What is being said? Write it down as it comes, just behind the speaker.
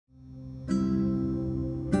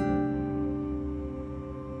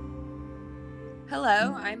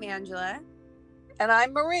Hello, I'm Angela. And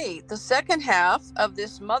I'm Marie, the second half of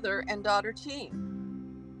this mother and daughter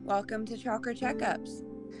team. Welcome to Chakra Checkups.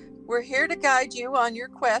 We're here to guide you on your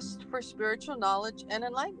quest for spiritual knowledge and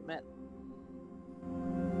enlightenment.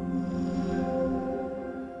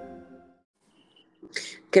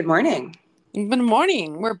 Good morning. Good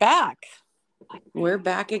morning. We're back. We're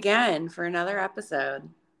back again for another episode.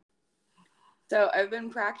 So I've been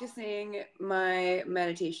practicing my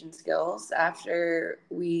meditation skills after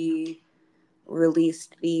we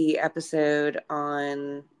released the episode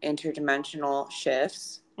on interdimensional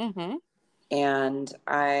shifts. Mm-hmm. And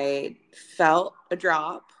I felt a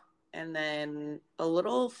drop and then a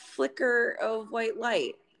little flicker of white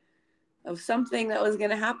light of something that was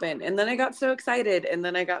going to happen. And then I got so excited and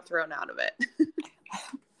then I got thrown out of it.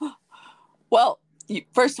 Well,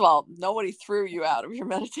 first of all, nobody threw you out of your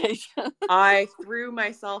meditation. I threw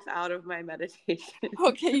myself out of my meditation.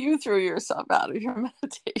 Okay, you threw yourself out of your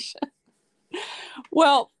meditation.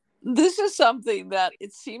 Well, this is something that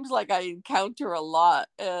it seems like I encounter a lot,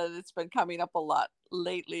 and it's been coming up a lot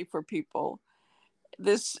lately for people.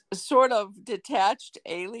 This sort of detached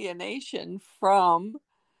alienation from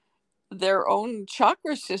their own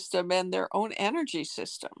chakra system and their own energy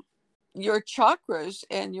system. Your chakras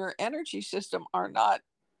and your energy system are not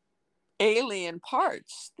alien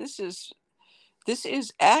parts. This is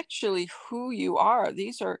actually who you are.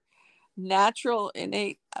 These are natural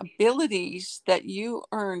innate abilities that you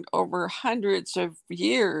earned over hundreds of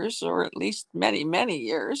years, or at least many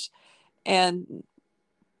years, and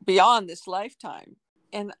beyond this lifetime.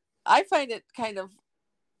 And I find it kind of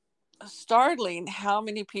startling how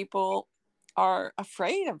many people are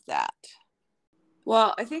afraid of that.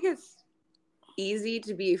 Well, I think it's easy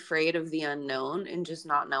to be afraid of the unknown and just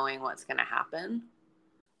not knowing what's going to happen.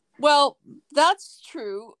 Well, that's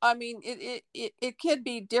true. I mean, it could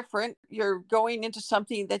be different. You're going into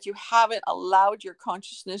something that you haven't allowed your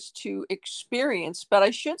consciousness to experience, but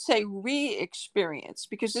I should say re-experience,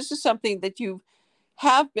 because this is something that you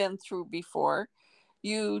have been through before.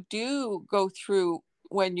 You do go through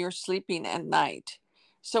when you're sleeping at night.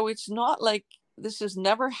 So it's not like this has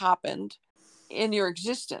never happened in your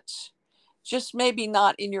existence. Just maybe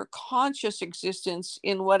not in your conscious existence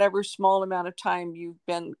in whatever small amount of time you've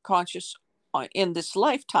been conscious in this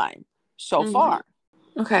lifetime so far.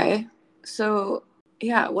 Okay. So,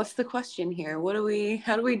 yeah, what's the question here?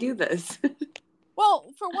 How do we do this?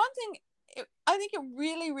 Well, for one thing, I think it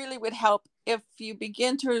really would help if you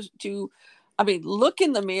begin to look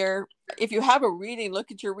in the mirror. If you have a reading, look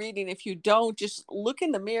at your reading. If you don't, just look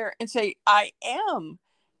in the mirror and say, I am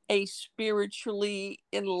a spiritually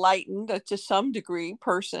enlightened, to some degree,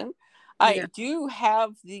 person. I do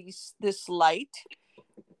have this light.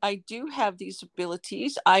 I do have these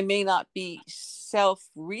abilities. I may not be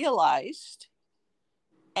self-realized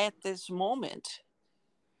at this moment,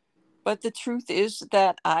 but the truth is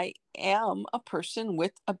that I am a person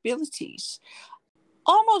with abilities.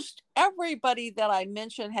 Almost everybody that I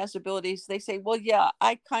mention has abilities. They say, well, yeah,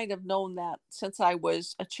 I kind of known that since I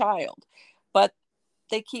was a child, but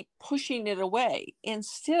they keep pushing it away.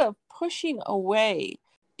 Instead of pushing away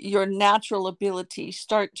your natural ability,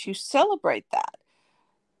 start to celebrate that.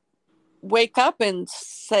 Wake up and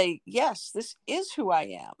say, yes, this is who I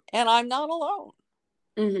am, and I'm not alone.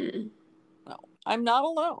 Mm-hmm. No, I'm not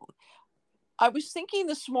alone. I was thinking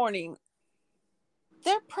this morning,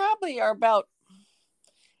 there probably are about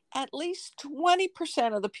at least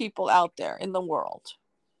 20% of the people out there in the world,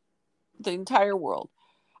 the entire world,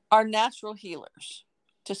 are natural healers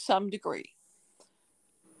to some degree.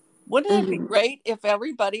 Wouldn't it be great if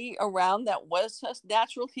everybody around that was a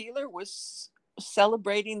natural healer was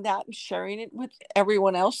celebrating that and sharing it with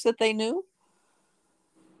everyone else that they knew?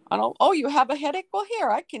 I don't, oh, you have a headache? Well,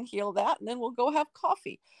 here, I can heal that, and then we'll go have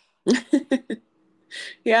coffee.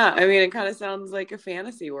 Yeah, I mean, it kind of sounds like a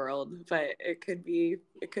fantasy world, but it could be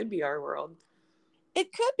our world.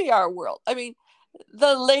 It could be our world. I mean,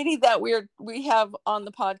 the lady that we have on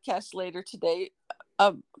the podcast later today,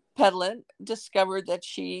 Petalyn, discovered that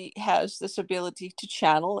she has this ability to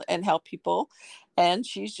channel and help people, and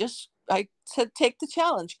I said, take the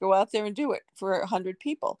challenge, go out there and do it for 100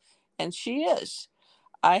 people, and she is.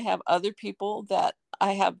 I have other people that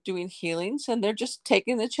I have doing healings, and they're just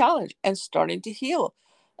taking the challenge and starting to heal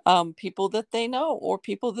people that they know or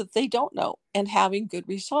people that they don't know, and having good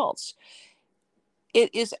results.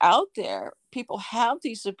 It is out there. People have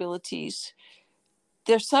these abilities.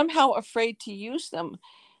 They're somehow afraid to use them.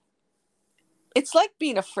 It's like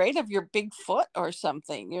being afraid of your big foot or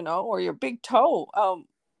something, or your big toe.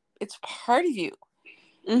 It's part of you.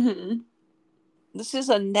 Mm-hmm. This is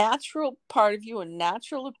a natural part of you, a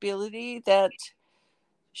natural ability that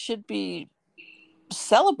should be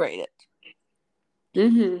celebrated.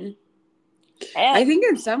 Mm-hmm. And I think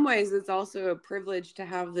in some ways it's also a privilege to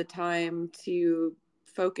have the time to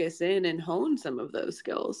focus in and hone some of those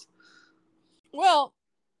skills. well,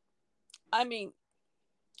 I mean,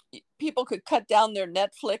 people could cut down their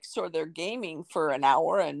Netflix or their gaming for an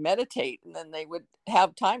hour and meditate, and then they would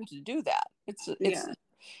have time to do that. It's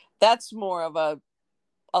that's more of a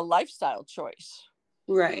lifestyle choice.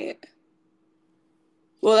 Right.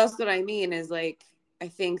 Well, that's what I mean is like, I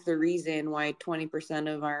think the reason why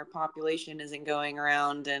 20% of our population isn't going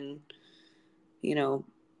around and,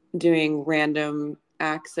 doing random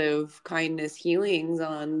acts of kindness healings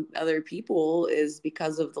on other people is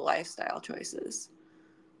because of the lifestyle choices.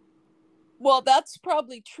 Well, that's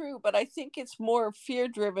probably true, but I think it's more fear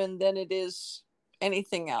driven than it is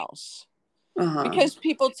anything else. Uh-huh. Because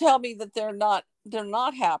people tell me that they're not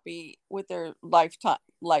happy with their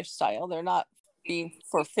lifestyle. They're not being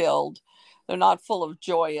fulfilled. They're not full of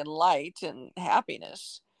joy and light and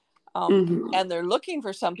happiness. And they're looking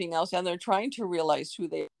for something else, and they're trying to realize who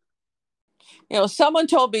they are. Someone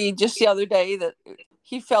told me just the other day that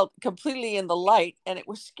he felt completely in the light, and it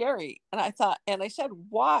was scary. And I said,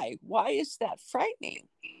 why is that frightening?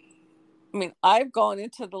 I mean, I've gone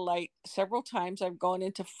into the light several times. I've gone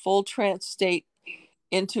into full trance state,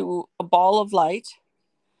 into a ball of light,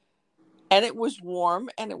 and it was warm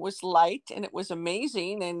and it was light and it was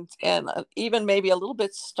amazing, and even maybe a little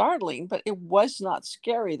bit startling, but it was not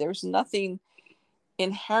scary. There's nothing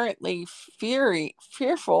inherently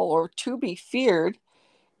fearful or to be feared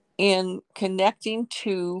in connecting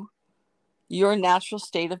to your natural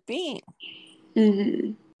state of being.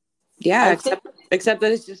 Mm-hmm. Yeah, except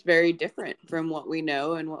that it's just very different from what we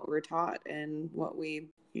know and what we're taught and what we,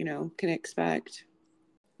 can expect.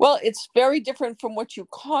 Well, it's very different from what you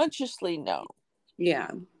consciously know. Yeah.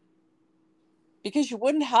 Because you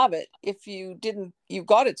wouldn't have it if you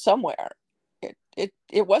got it somewhere.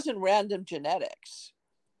 It wasn't random genetics.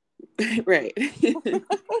 Right.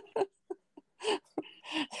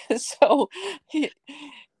 So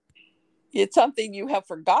it's something you have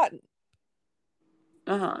forgotten.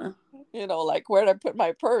 Uh-huh. Like, where did I put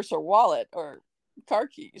my purse or wallet or car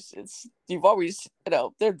keys? You've always,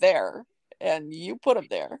 they're there and you put them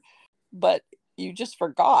there, but you just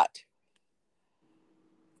forgot.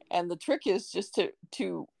 And the trick is just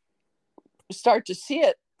to start to see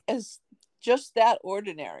it as just that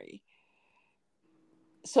ordinary,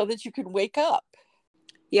 so that you can wake up.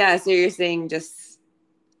 Yeah, so you're saying just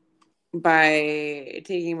by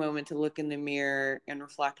taking a moment to look in the mirror and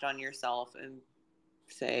reflect on yourself and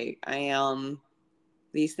say, I am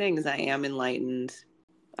these things. I am enlightened.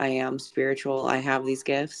 I am spiritual. I have these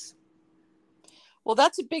gifts. Well,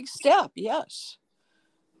 that's a big step. Yes.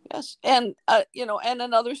 And, and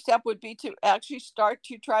another step would be to actually start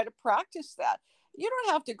to try to practice that. You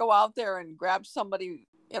don't have to go out there and grab somebody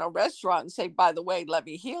in a restaurant and say, by the way, let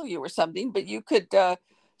me heal you or something, but you could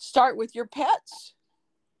start with your pets.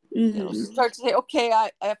 Mm-hmm. Start to say, okay,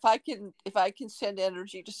 if I can send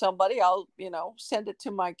energy to somebody, I'll, send it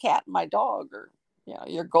to my cat, my dog, or,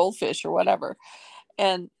 your goldfish or whatever,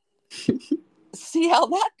 and see how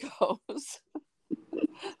that goes.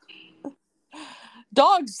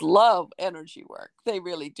 Dogs love energy work. They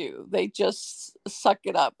really do. They just suck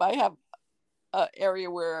it up. I have an area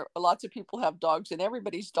where lots of people have dogs, and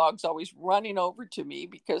everybody's dog's always running over to me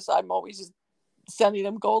because I'm always sending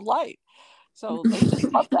them gold light. So they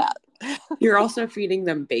just love that. You're also feeding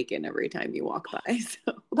them bacon every time you walk by.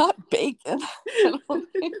 So. Not bacon.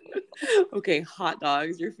 Okay, hot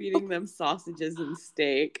dogs. You're feeding them sausages and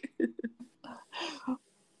steak.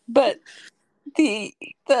 But the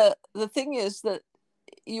thing is that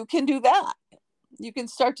you can do that. You can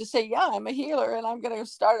start to say, yeah, I'm a healer, and I'm going to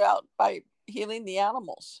start out by healing the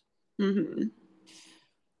animals. Mm-hmm.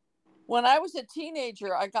 When I was a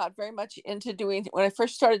teenager, I got very much into when I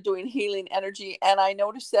first started doing healing energy, and I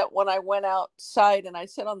noticed that when I went outside and I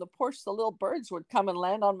sat on the porch, the little birds would come and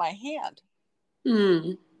land on my hand.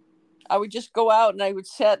 Mm. I would just go out and I would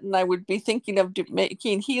sit and I would be thinking of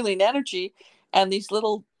making healing energy, and these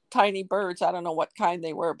little tiny birds, I don't know what kind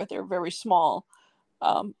they were, but they're very small.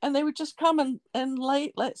 And they would just come and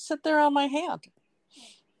sit there on my hand.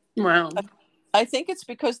 Wow. I think it's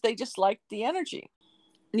because they just liked the energy.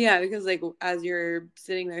 Yeah, because like as you're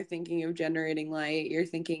sitting there thinking of generating light, you're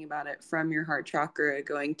thinking about it from your heart chakra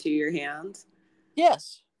going to your hands.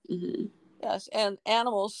 Yes. Mm-hmm. Yes. And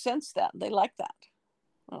animals sense that. They like that.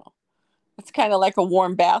 Oh. It's kind of like a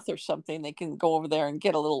warm bath or something. They can go over there and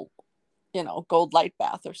get a little, gold light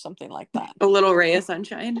bath or something like that. A little ray of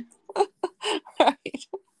sunshine. Right.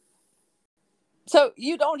 So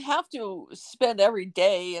you don't have to spend every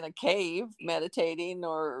day in a cave meditating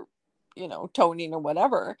or, toning or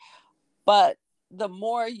whatever. But the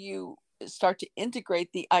more you start to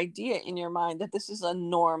integrate the idea in your mind that this is a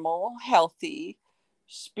normal, healthy,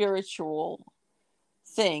 spiritual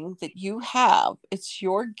thing that you have, it's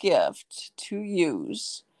your gift to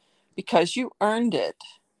use because you earned it.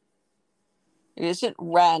 It isn't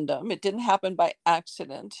random. It didn't happen by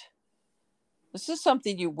accident. This is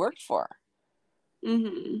something you worked for.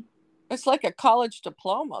 Mm-hmm. It's like a college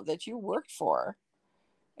diploma that you worked for.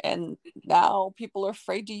 And now people are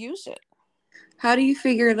afraid to use it. How do you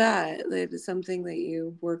figure that it's something that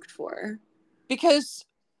you worked for? Because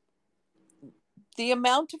the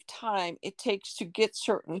amount of time it takes to get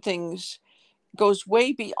certain things goes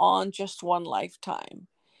way beyond just one lifetime.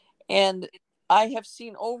 And I have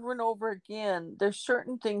seen over and over again, there's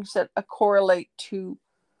certain things that correlate to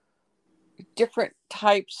different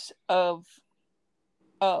types of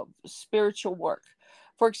spiritual work.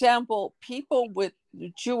 For example, people with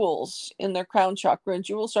jewels in their crown chakra, and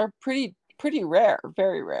jewels are pretty rare,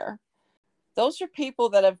 very rare. Those are people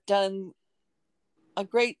that have done a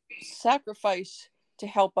great sacrifice to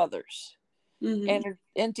help others, Mm-hmm.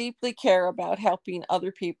 and deeply care about helping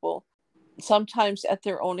other people, sometimes at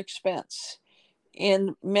their own expense,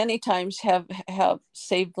 and many times have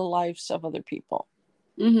saved the lives of other people.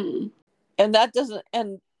 Mm-hmm. And that doesn't,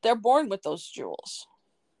 and they're born with those jewels.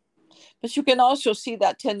 But you can also see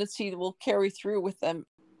that tendency will carry through with them.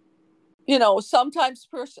 Sometimes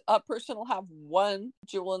a person will have one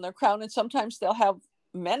jewel in their crown, and sometimes they'll have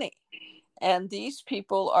many. And these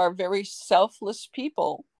people are very selfless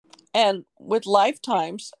people, and with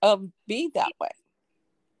lifetimes of being that way.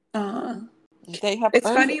 They have It's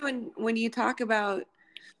earned funny it. when you talk about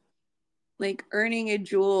like earning a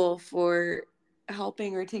jewel for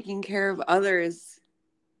helping or taking care of others.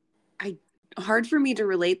 Hard for me to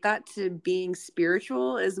relate that to being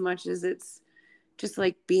spiritual as much as it's just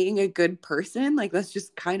like being a good person. Like that's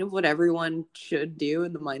just kind of what everyone should do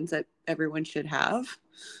and the mindset everyone should have.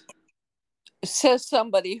 Says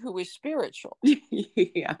somebody who is spiritual.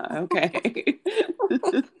 Yeah, okay.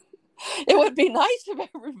 It would be nice if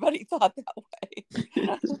everybody thought that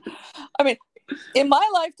way. I mean, in my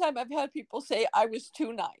lifetime, I've had people say I was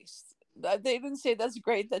too nice. They didn't say that's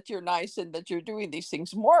great that you're nice and that you're doing these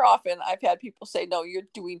things. More often, I've had people say, no, you're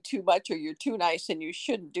doing too much or you're too nice and you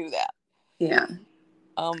shouldn't do that. Yeah.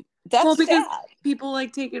 That's because sad. people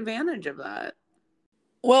like take advantage of that.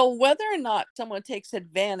 Well, whether or not someone takes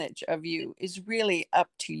advantage of you is really up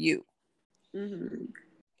to you. Mm-hmm.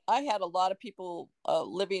 I had a lot of people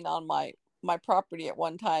living on my property at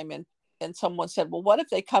one time, and someone said, well, what if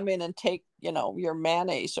they come in and take, your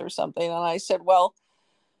mayonnaise or something? And I said, well,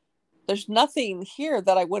 there's nothing here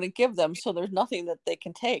that I wouldn't give them. So there's nothing that they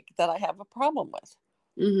can take that I have a problem with.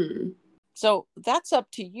 Mm-hmm. So that's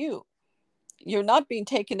up to you. You're not being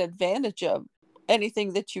taken advantage of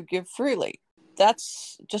anything that you give freely.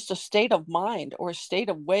 That's just a state of mind or a state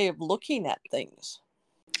of way of looking at things.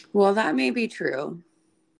 Well, that may be true.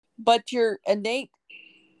 But your innate,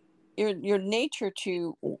 your nature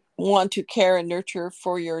to want to care and nurture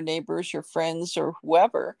for your neighbors, your friends, or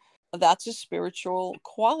whoever, that's a spiritual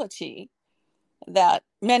quality that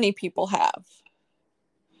many people have.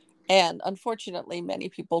 And unfortunately, many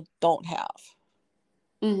people don't have.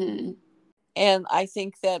 Mm-hmm. And I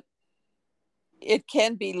think that it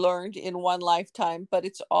can be learned in one lifetime, but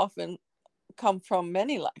it's often come from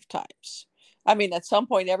many lifetimes. I mean, at some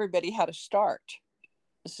point, everybody had to start.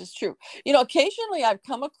 This is true. Occasionally I've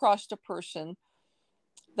come across a person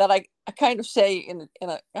that I kind of say in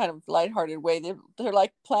a kind of lighthearted way, they're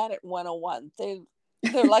like Planet 101.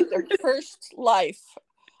 They're like their first life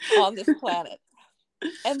on this planet.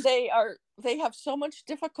 And they have so much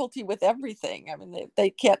difficulty with everything. I mean, they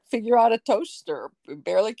can't figure out a toaster,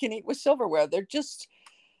 barely can eat with silverware. They're just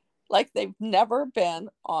like they've never been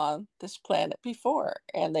on this planet before,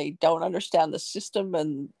 and they don't understand the system,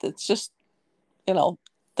 and it's just,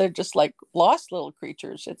 they're just like lost little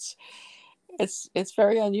creatures. It's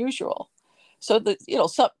very unusual. So that,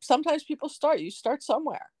 sometimes people start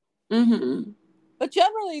somewhere. Mm-hmm. But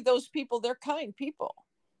generally those people, they're kind people.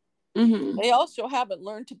 Mm-hmm. They also haven't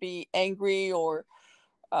learned to be angry or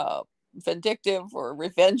vindictive or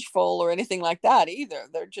revengeful or anything like that either.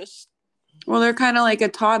 They're just, well, they're kind of like a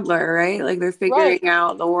toddler, right? Like they're figuring right.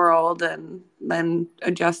 out the world and then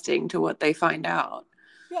adjusting to what they find out.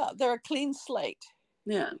 Yeah, they're a clean slate.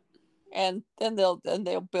 Yeah. And then they'll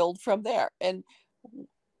build from there. And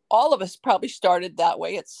all of us probably started that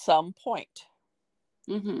way at some point.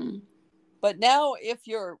 Mm-hmm. But now if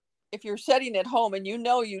you're sitting at home and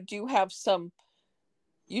you do have some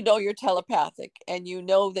you know you're telepathic, and you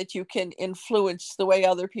know that you can influence the way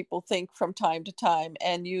other people think from time to time,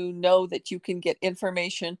 and you know that you can get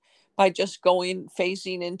information by just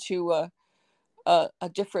phasing into a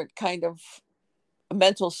different kind of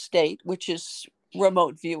mental state, which is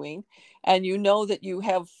remote viewing, and you know that you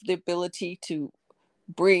have the ability to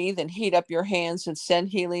breathe and heat up your hands and send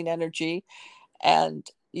healing energy, and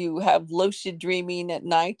you have lucid dreaming at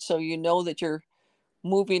night, so you know that you're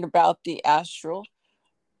moving about the astral.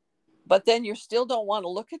 But then you still don't want to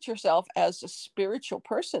look at yourself as a spiritual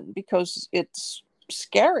person because it's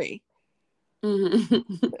scary.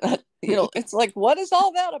 Mm-hmm. It's like, what is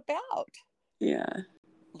all that about? Yeah.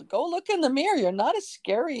 Go look in the mirror. You're not as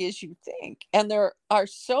scary as you think. And there are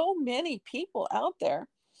so many people out there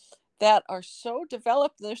that are so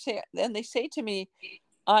developed. And they say to me,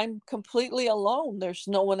 I'm completely alone. There's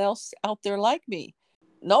no one else out there like me.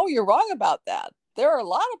 No, you're wrong about that. There are a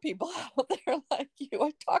lot of people out there like you.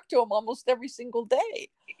 I talk to them almost every single day.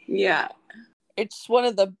 Yeah. It's one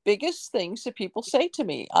of the biggest things that people say to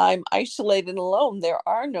me. I'm isolated and alone. There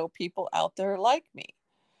are no people out there like me.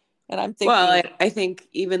 And I'm thinking, well, I think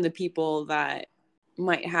even the people that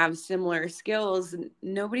might have similar skills,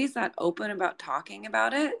 nobody's that open about talking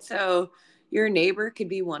about it. So your neighbor could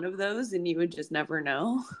be one of those and you would just never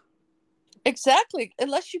know. exactly,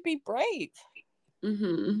 unless you be brave.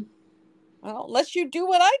 Mm-hmm. Well, unless you do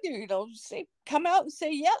what I do, come out and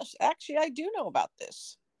say, yes, actually, I do know about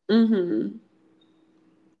this. Mm-hmm.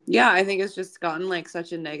 Yeah, I think it's just gotten like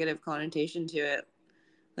such a negative connotation to it,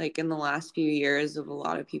 like in the last few years, of a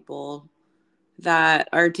lot of people that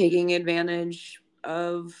are taking advantage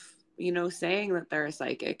of, saying that they're a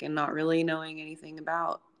psychic and not really knowing anything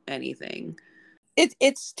about anything.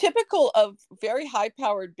 It's typical of very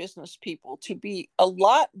high-powered business people to be a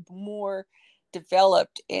lot more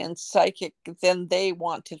developed and psychic than they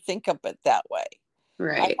want to think of it that way.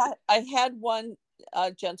 Right. I had one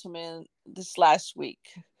gentleman this last week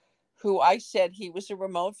who I said he was a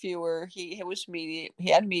remote viewer. He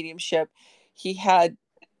had mediumship. He had,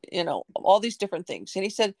 all these different things. And he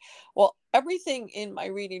said, well, everything in my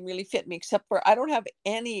reading really fit me, except for I don't have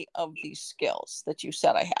any of these skills that you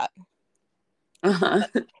said I had. Uh-huh.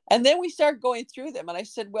 And then we started going through them. And I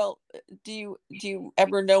said, well, do you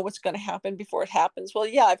ever know what's going to happen before it happens? Well,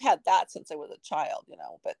 yeah, I've had that since I was a child,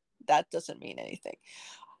 but that doesn't mean anything.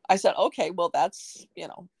 I said, okay, well, that's,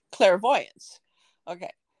 clairvoyance. Okay.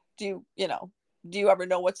 Do you ever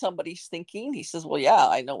know what somebody's thinking? He says, well, yeah,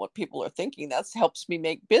 I know what people are thinking. That helps me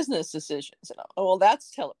make business decisions. Oh, well, that's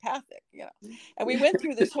telepathic, And we went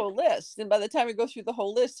through this whole list. And by the time we go through the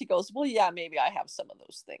whole list, he goes, well, yeah, maybe I have some of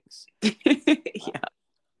those things. Yeah.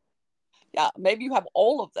 Yeah, maybe you have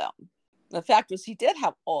all of them. The fact was he did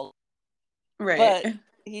have all, right. But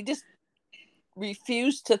he just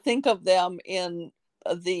refused to think of them in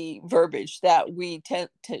the verbiage that we tend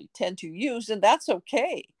to use, and that's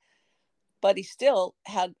okay. But he still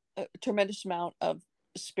had a tremendous amount of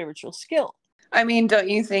spiritual skill. I mean, don't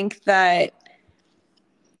you think that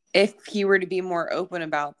if he were to be more open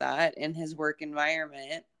about that in his work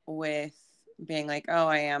environment, with being like, oh,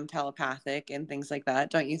 I am telepathic and things like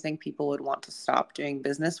that, don't you think people would want to stop doing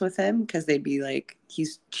business with him because they'd be like,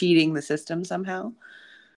 he's cheating the system somehow?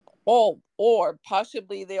 Oh, or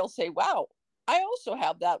possibly they'll say, wow, I also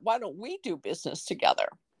have that. Why don't we do business together?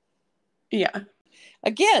 Yeah.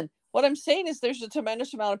 Again, what I'm saying is there's a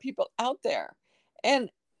tremendous amount of people out there.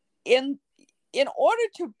 And in order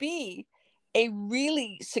to be a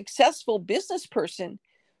really successful business person,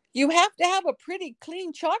 you have to have a pretty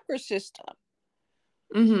clean chakra system.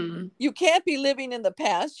 Mm-hmm. You can't be living in the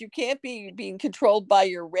past. You can't be being controlled by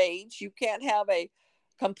your rage. You can't have a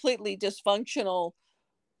completely dysfunctional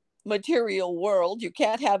material world. You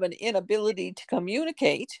can't have an inability to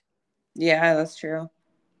communicate. Yeah, that's true.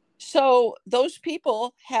 So those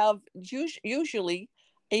people have usually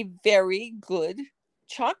a very good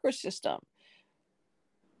chakra system.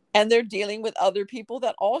 And they're dealing with other people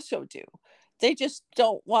that also do. They just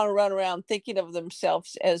don't want to run around thinking of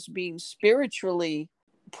themselves as being spiritually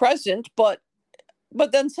present, but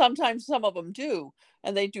then sometimes some of them do,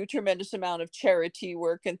 and they do tremendous amount of charity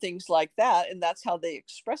work and things like that, and that's how they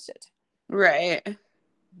express it. Right.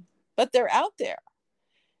 But they're out there.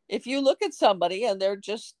 If you look at somebody and they're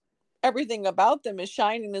just, everything about them is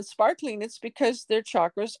shining and sparkling, it's because their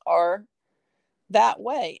chakras are that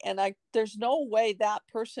way. And there's no way that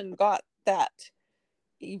person got that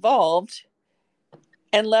evolved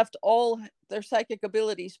and left all their psychic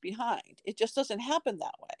abilities behind. It just doesn't happen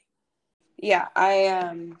that way. Yeah,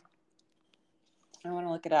 I want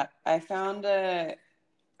to look it up. I found a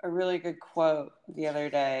really good quote the other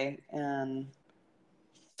day, and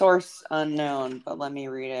Source unknown, but let me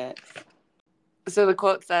read it. So the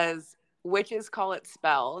quote says, witches call it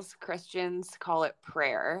spells, Christians call it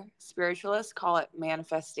prayer, spiritualists call it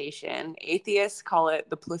manifestation, atheists call it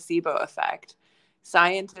the placebo effect,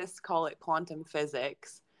 scientists call it quantum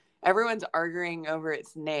physics. Everyone's arguing over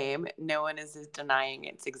its name. No one is denying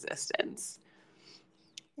its existence.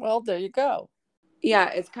 Well, there you go. Yeah,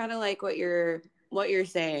 it's kind of like what you're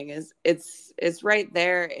saying is it's right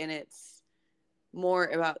there, and it's more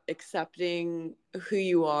about accepting who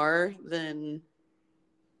you are than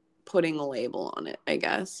putting a label on it, I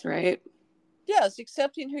guess, right? Yes,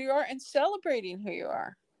 accepting who you are and celebrating who you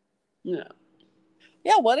are. Yeah.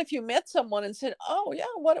 Yeah, what if you met someone and said, "Oh, yeah,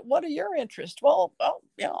 what are your interests?" Well,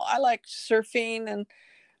 I like surfing and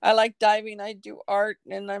I like diving, I do art,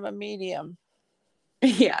 and I'm a medium.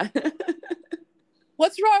 Yeah.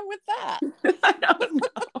 What's wrong with that? I don't know.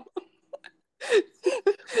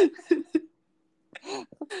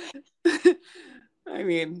 I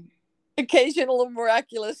mean, Occasional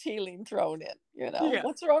miraculous healing thrown in, yeah.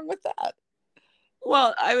 What's wrong with that?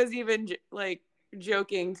 Well, I was even like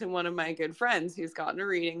joking to one of my good friends who's gotten a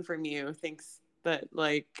reading from you, thinks that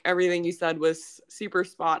like everything you said was super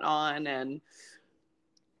spot on, and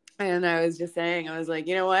I was just saying, I was like,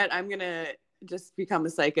 you know what, I'm gonna just become a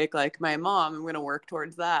psychic like my mom. I'm gonna work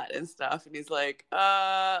towards that and stuff. And he's like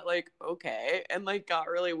okay, and like got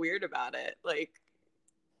really weird about it, like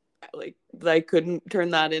I couldn't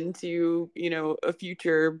turn that into a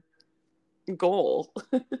future goal.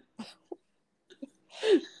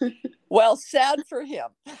 Well, sad for him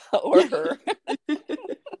or her.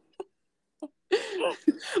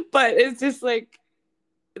 But it's just like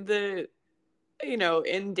in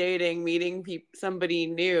dating, meeting somebody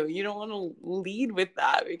new, you don't want to lead with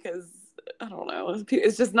that, because I don't know,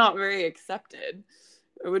 it's just not very accepted.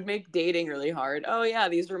 It would make dating really hard. Oh yeah,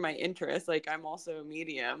 these were my interests, like I'm also a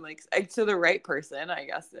medium, like to the right person, I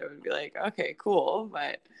guess it would be like, okay, cool.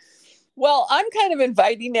 But well, I'm kind of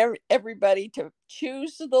inviting everybody to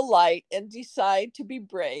choose the light and decide to be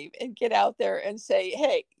brave and get out there and say,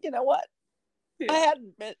 hey, you know what? Yeah.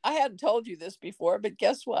 I hadn't told you this before, but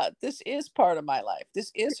guess what? This is part of my life.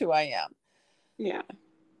 This is who I am. Yeah.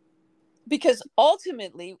 Because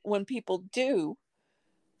ultimately, when people do,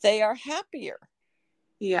 they are happier.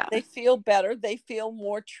 Yeah. They feel better. They feel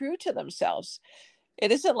more true to themselves.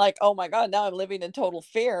 It isn't like, oh my God, now I'm living in total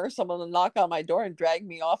fear. Someone will knock on my door and drag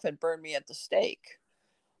me off and burn me at the stake.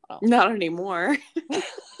 Oh. Not anymore.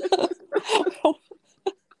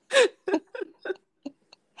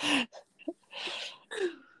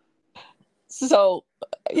 So,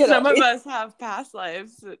 some of us have past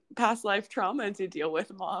life trauma to deal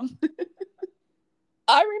with, Mom.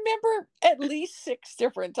 I remember at least 6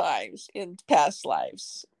 different times in past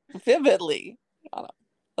lives, vividly.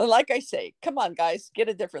 Like I say, come on, guys, get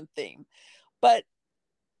a different theme. But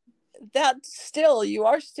you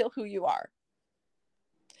are still who you are.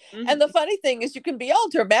 Mm-hmm. And the funny thing is, you can be all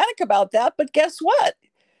dramatic about that, but guess what?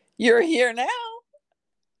 You're here now,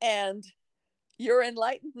 and you're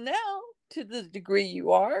enlightened now to the degree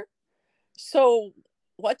you are. So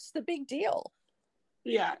what's the big deal?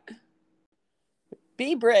 Yeah.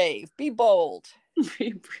 Be brave, be bold.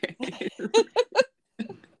 Be brave.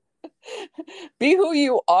 Be who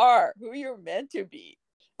you are, who you're meant to be.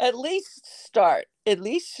 At least start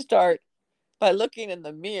by looking in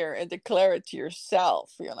the mirror and declare it to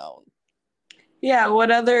yourself, Yeah, what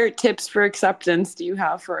other tips for acceptance do you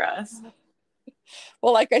have for us?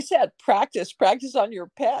 Well, like I said, practice on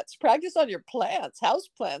your pets, practice on your plants, house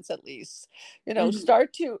plants at least. Mm-hmm.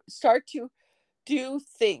 Start to do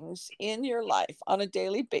things in your life on a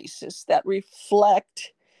daily basis that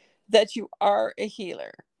reflect that you are a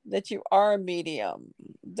healer, that you are a medium,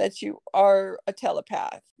 that you are a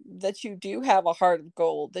telepath, that you do have a heart of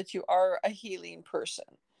gold, that you are a healing person.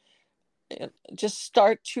 Just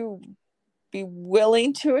start to be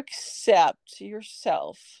willing to accept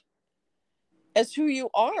yourself as who you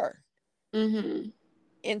are. Mm-hmm.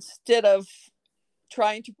 Instead of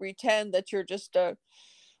trying to pretend that you're just a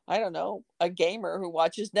gamer who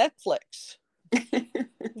watches Netflix.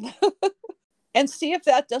 And see if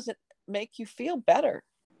that doesn't make you feel better.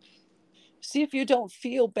 See if you don't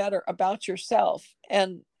feel better about yourself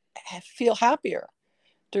and feel happier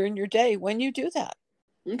during your day when you do that.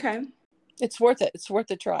 Okay. It's worth it. It's worth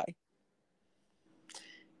a try.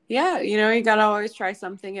 Yeah, you got to always try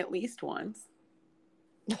something at least once.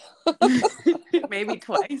 Maybe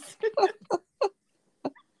twice.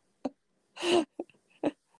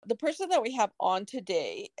 The person that we have on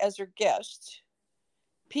today as our guest,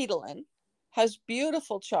 Petalyn, has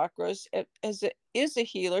beautiful chakras, is a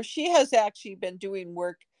healer. She has actually been doing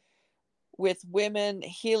work with women,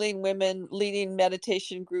 healing women, leading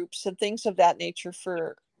meditation groups and things of that nature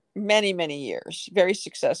for many, many years, very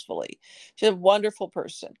successfully. She's a wonderful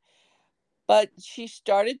person. But she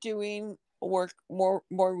started doing work more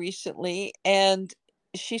recently, and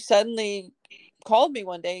she suddenly called me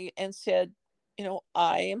one day and said,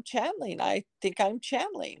 I am channeling. I think I'm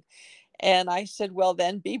channeling. And I said, well,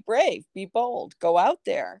 then be brave, be bold, go out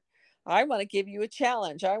there. I want to give you a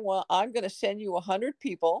challenge. I'm going to send you 100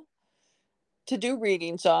 people to do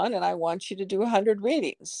readings on, and I want you to do 100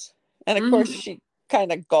 readings. And of course, she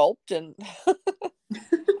kind of gulped and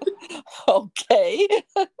okay.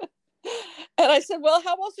 And I said, well,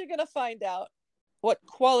 how else are you going to find out what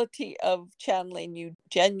quality of channeling you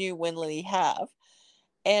genuinely have,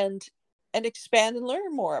 and expand and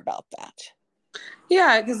learn more about that?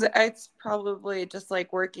 Yeah, because it's probably just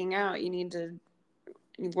like working out. You need to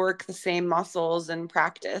work the same muscles and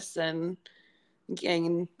practice and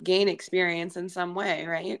gain experience in some way,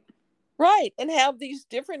 right? Right. And have these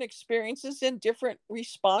different experiences and different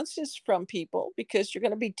responses from people, because you're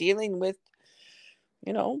going to be dealing with,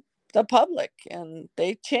 the public, and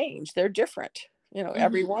they change. They're different.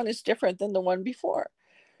 Everyone is different than the one before.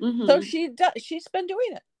 So she's been doing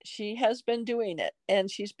it. She has been doing it, and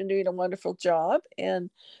she's been doing a wonderful job, and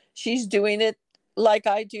she's doing it like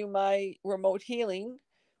I do my remote healing.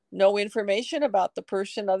 No information about the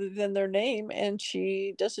person other than their name, and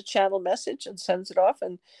she does a channel message and sends it off,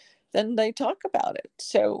 and then they talk about it.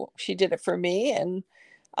 So she did it for me, and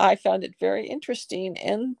I found it very interesting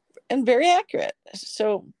and very accurate.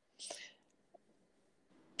 So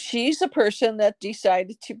she's a person that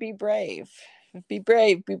decided to be brave, be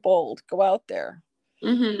bold, go out there,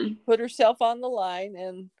 put herself on the line,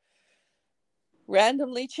 and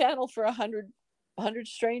randomly channel for 100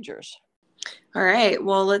 strangers. All right.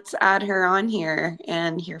 Well, let's add her on here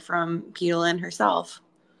and hear from Petalyn herself.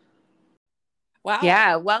 Wow.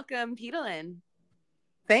 Yeah. Welcome, Petalyn.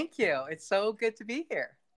 Thank you. It's so good to be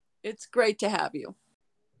here. It's great to have you.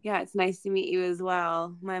 Yeah, it's nice to meet you as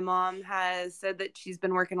well. My mom has said that she's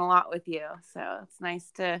been working a lot with you, so it's nice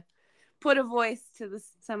to put a voice to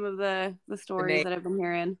some of the stories that I've been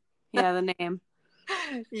hearing. Yeah, the name.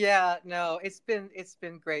 Yeah, no, it's been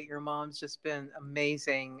great. Your mom's just been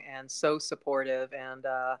amazing and so supportive, and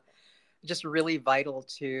just really vital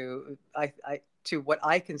to to what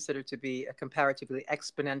I consider to be a comparatively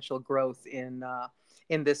exponential growth in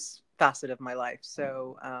this facet of my life.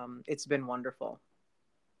 So it's been wonderful.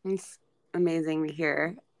 It's amazing to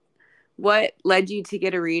hear. What led you to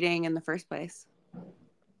get a reading in the first place?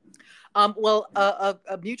 Well,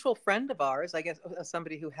 a mutual friend of ours, I guess,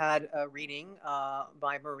 somebody who had a reading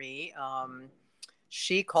by Marie,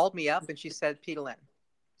 she called me up and she said, Petalyn,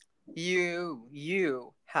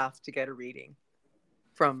 you have to get a reading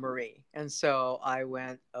from Marie. And so I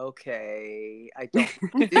went, okay, I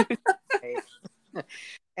don't do it.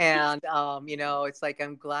 And, it's like,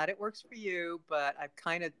 I'm glad it works for you, but I've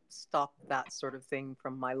kind of stopped that sort of thing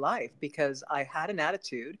from my life because I had an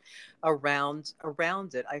attitude around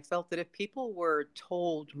it. I felt that if people were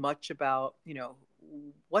told much about,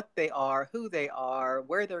 what they are, who they are,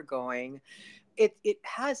 where they're going, it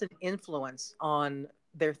has an influence on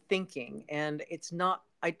their thinking, and it's not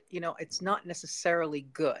it's not necessarily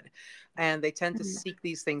good, and they tend to seek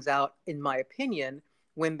these things out, in my opinion,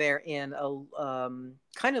 when they're in a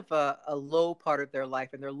kind of a low part of their life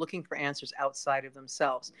and they're looking for answers outside of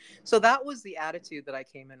themselves. So that was the attitude that I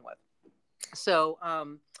came in with. So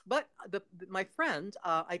but my friend,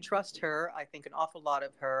 I trust her. I think an awful lot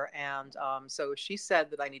of her, and so she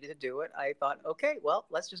said that I needed to do it. I thought, okay, well,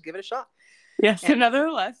 let's just give it a shot. Yes, and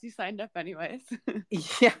nevertheless, you signed up anyways.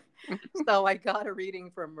 Yeah. So I got a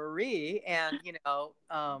reading from Marie, and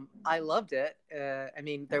I loved it. I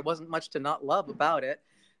mean, there wasn't much to not love about it,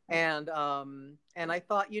 and I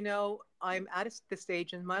thought, I'm at the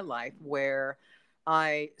stage in my life where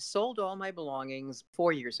I sold all my belongings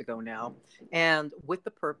 4 years ago now, and with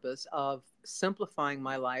the purpose of simplifying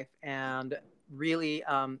my life and really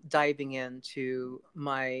diving into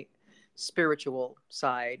my spiritual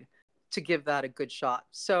side to give that a good shot.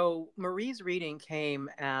 So Marie's reading came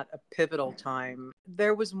at a pivotal time.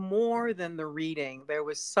 There was more than the reading. There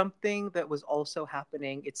was something that was also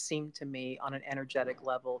happening, it seemed to me, on an energetic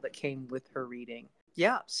level that came with her reading.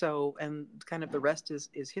 Yeah. So, and kind of the rest is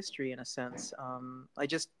history in a sense. I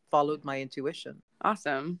just followed my intuition.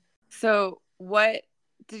 Awesome. So what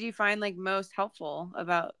did you find like most helpful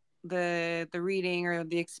about the reading or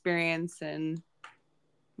the experience, and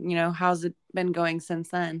how's it been going since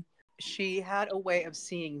then? She had a way of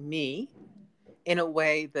seeing me in a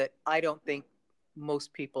way that I don't think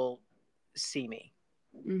most people see me.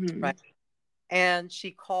 Right. and she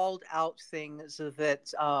called out things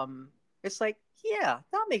that it's like, yeah,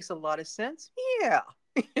 that makes a lot of sense. Yeah.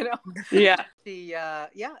 you know Yeah.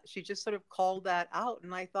 she just sort of called that out,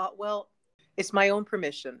 and I thought, well, it's my own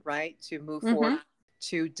permission, right, to move forward, Mm-hmm.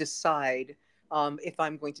 to decide if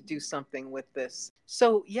I'm going to do something with this.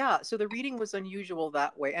 So yeah, so the reading was unusual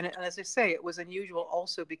that way, and as I say, it was unusual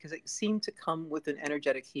also because it seemed to come with an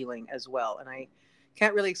energetic healing as well, and I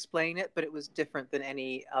can't really explain it, but it was different than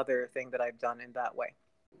any other thing that I've done in that way.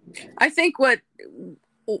 I think what,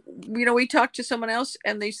 we talked to someone else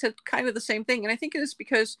and they said kind of the same thing. And I think it is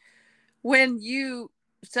because when you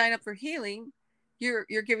sign up for healing, you're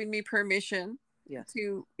giving me permission Yes.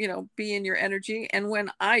 to, be in your energy. And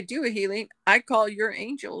when I do a healing, I call your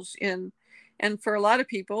angels in. And for a lot of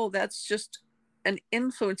people, that's just an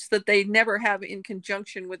influence that they never have in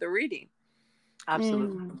conjunction with a reading.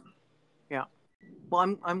 Absolutely. Mm. Yeah.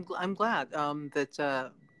 Well, I'm glad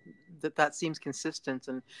that seems consistent,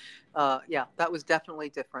 and yeah, that was definitely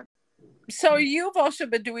different. So you've also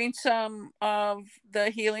been doing some of the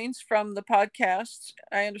healings from the podcast,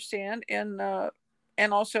 I understand,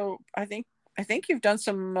 and also I think you've done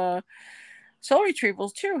some soul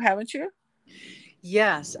retrievals too, haven't you?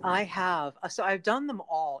 Yes, I have. So I've done them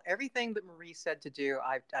all. Everything that Marie said to do,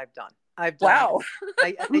 I've done. I've done. Wow.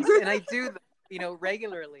 And I do them,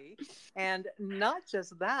 regularly. And not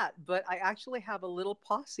just that, but I actually have a little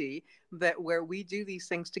posse where we do these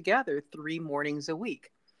things together 3 mornings a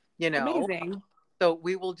week. Amazing. So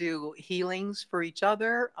we will do healings for each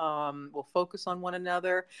other. We'll focus on one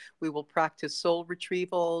another. We will practice soul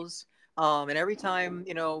retrievals. And every time,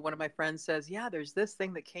 one of my friends says, yeah, there's this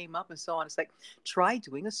thing that came up and so on, it's like, try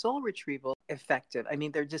doing a soul retrieval. Effective. I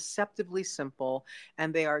mean, they're deceptively simple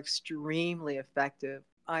and they are extremely effective.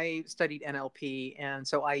 I studied NLP, and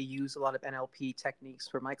so I use a lot of NLP techniques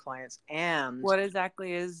for my clients. And What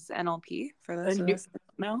exactly is NLP for those of us that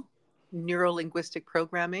don't know? neuro linguistic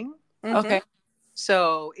programming. Mm-hmm. Okay.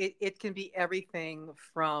 So it can be everything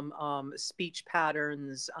from speech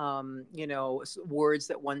patterns, words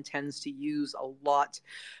that one tends to use a lot.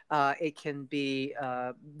 It can be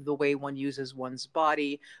the way one uses one's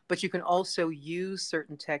body, but you can also use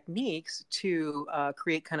certain techniques to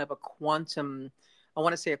create kind of a quantum. I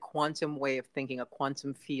want to say a quantum way of thinking, a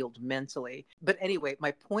quantum field mentally. But anyway,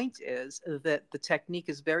 my point is that the technique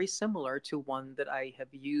is very similar to one that I have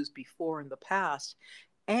used before in the past.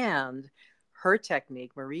 And her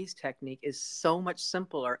technique, Marie's technique, is so much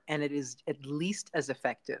simpler, and it is at least as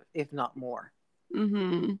effective, if not more.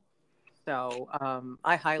 Mm-hmm. So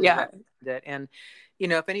I highly recommend it. And,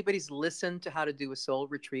 if anybody's listened to how to do a soul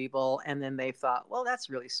retrieval and then they thought, well, that's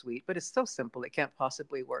really sweet, but it's so simple, it can't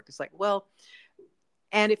possibly work. It's like, well,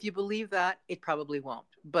 and if you believe that, it probably won't.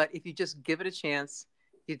 But if you just give it a chance,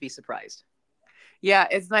 you'd be surprised. Yeah,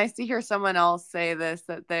 it's nice to hear someone else say this,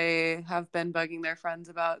 that they have been bugging their friends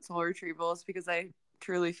about soul retrievals, because I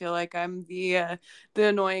truly feel like I'm the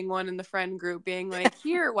annoying one in the friend group being like,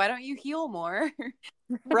 here, why don't you heal more?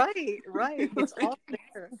 Right. It's all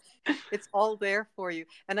there. It's all there for you.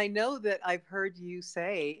 And I know that I've heard you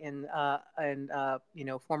say in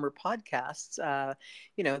former podcasts,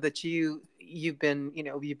 that you've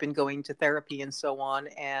been going to therapy and so on,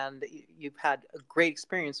 and you've had a great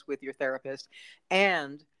experience with your therapist,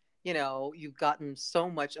 and you've gotten so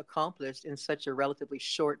much accomplished in such a relatively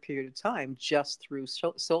short period of time just through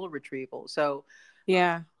soul retrieval. So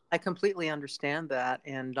Yeah. I completely understand that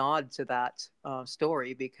and nod to that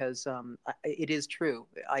story, because it is true.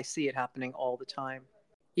 I see it happening all the time.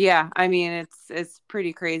 Yeah, I mean, it's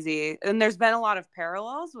pretty crazy. And there's been a lot of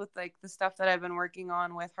parallels with like the stuff that I've been working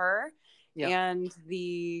on with her, Yeah. and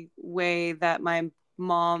the way that my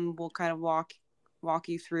mom will kind of walk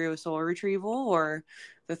you through a soul retrieval, or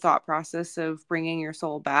the thought process of bringing your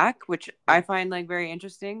soul back, which I find like very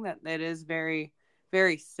interesting, that it is very,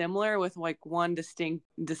 very similar, with like one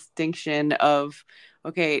distinction of,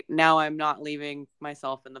 okay, now I'm not leaving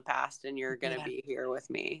myself in the past and you're going to be here with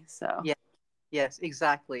me. So Yeah. Yes,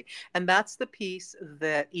 exactly. And that's the piece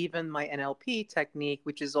that even my NLP technique,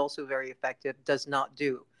 which is also very effective, does not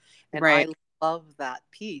do. And right. I love that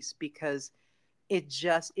piece because it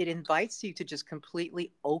invites you to just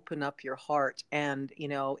completely open up your heart, and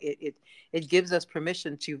it gives us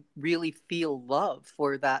permission to really feel love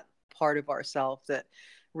for that part of ourselves that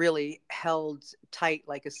really held tight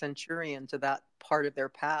like a centurion to that part of their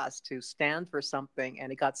past to stand for something,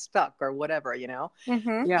 and it got stuck or whatever.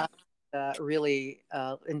 Mm-hmm. Yeah. Really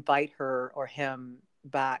invite her or him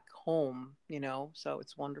back home, so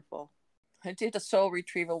it's wonderful. I did a soul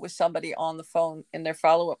retrieval with somebody on the phone in their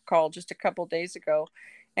follow-up call just a couple days ago.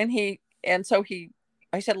 And I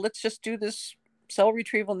said, let's just do this soul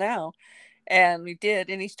retrieval now. And we did,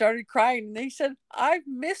 and he started crying, and he said, "I've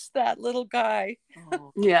missed that little guy."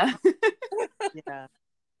 Oh, Yeah. yeah.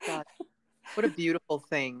 God, what a beautiful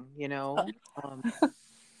thing, you know?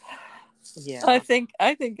 Yeah. I think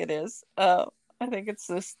it is. I think it's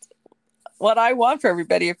just what I want for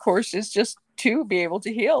everybody, of course, is just to be able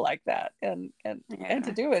to heal like that, and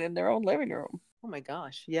to do it in their own living room. Oh my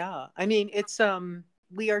gosh. Yeah. I mean, it's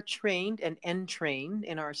we are trained and entrained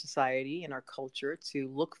in our society, in our culture, to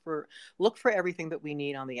look for everything that we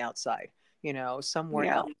need on the outside, you know, somewhere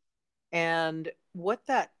Yeah. else. And what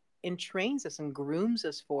that entrains us and grooms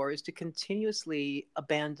us for is to continuously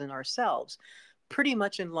abandon ourselves, pretty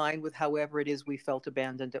much in line with however it is we felt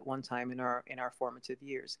abandoned at one time in our formative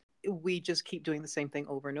years. We just keep doing the same thing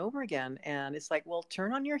over and over again, and it's like, well,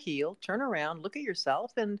 turn on your heel, turn around, look at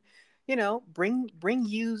yourself, and you know, bring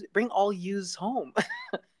all yous home.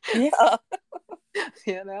 Yeah.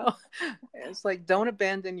 You know, it's like, don't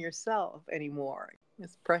abandon yourself anymore.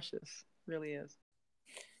 It's precious, really is.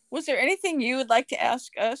 Was there anything you would like to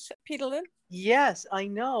ask us, Petalyn? Yes, I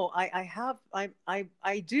know. I have.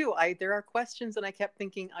 I do. There are questions, and I kept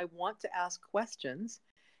thinking I want to ask questions,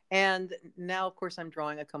 and now, of course, I'm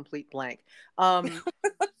drawing a complete blank. Um,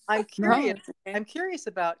 I'm curious. No, okay. I'm curious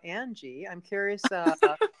about Angie. I'm curious.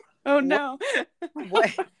 Oh What no.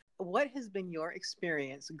 what what has been your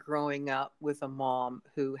experience growing up with a mom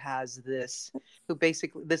who has this, who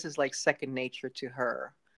basically this is like second nature to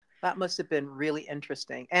her? That must have been really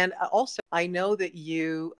interesting. And also, I know that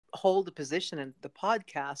you hold a position in the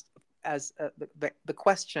podcast as the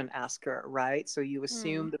question asker, right? So you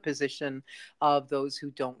assume Mm. the position of those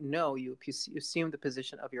who don't know. You assume the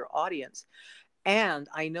position of your audience. And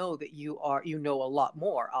I know that you know a lot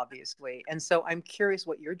more, obviously. And so I'm curious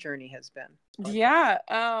what your journey has been. Yeah.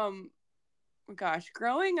 Gosh,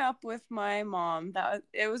 growing up with my mom,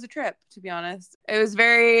 it was a trip, to be honest. It was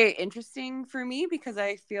very interesting for me because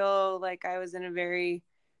I feel like I was in a very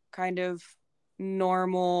kind of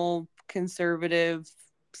normal conservative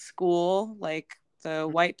school, like the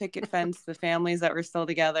white picket fence, the families that were still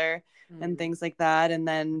together and Mm. things like that. And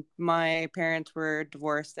then my parents were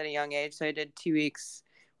divorced at a young age, so I did 2 weeks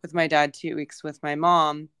with my dad, 2 weeks with my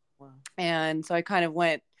mom. Wow. And so I kind of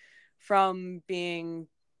went from being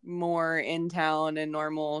more in town and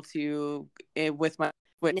normal to with my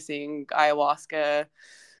witnessing ayahuasca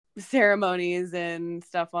ceremonies and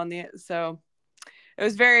stuff on the, so it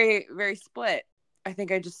was very, very split. I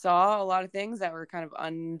think I just saw a lot of things that were kind of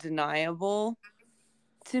undeniable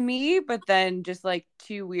to me, but then just like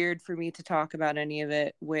too weird for me to talk about any of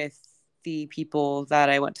it with the people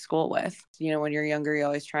that I went to school with. You know, when you're younger, you're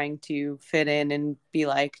always trying to fit in and be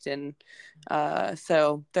liked, and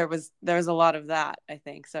so there was a lot of that, I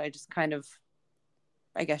think. So I just kind of,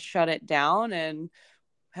 I guess, shut it down and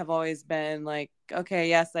have always been like, okay,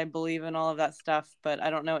 yes, I believe in all of that stuff, but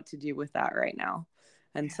I don't know what to do with that right now.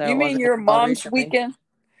 And so You it mean wasn't your until mom's recently. weekend?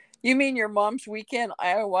 You mean your mom's weekend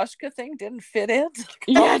ayahuasca thing didn't fit in?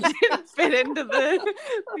 Yeah, it didn't fit into the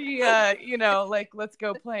you know, like, let's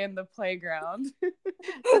go play in the playground.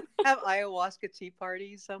 Have ayahuasca tea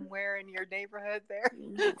parties somewhere in your neighborhood there?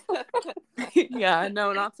 Yeah,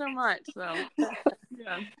 no, not so much. So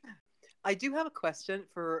yeah. I do have a question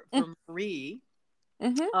for Marie.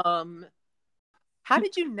 Mm-hmm. How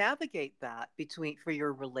did you navigate that between for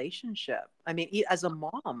your relationship? I mean, as a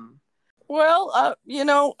mom. Well,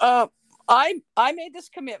 I made this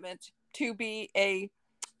commitment to be a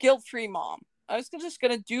guilt-free mom. I was just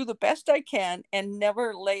going to do the best I can and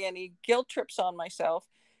never lay any guilt trips on myself.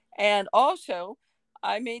 And also,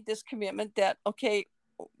 I made this commitment that, okay,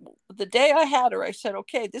 the day I had her, I said,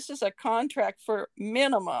 okay, this is a contract for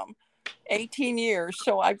minimum 18 years.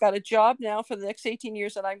 So I've got a job now for the next 18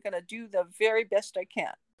 years, and I'm going to do the very best I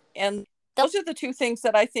can. And those are the two things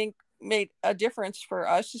that I think made a difference for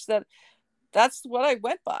us, is that that's what I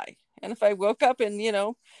went by. And if I woke up and,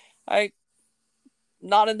 I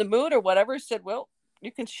not in the mood or whatever, said, well,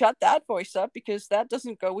 you can shut that voice up because that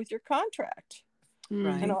doesn't go with your contract.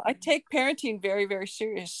 Right. I take parenting very, very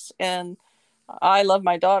serious, and I love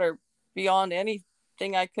my daughter beyond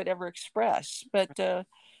anything I could ever express. But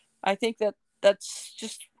I think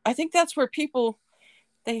I think that's where people,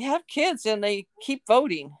 they have kids and they keep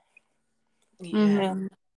voting. Yeah, Mm-hmm.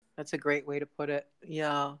 that's a great way to put it.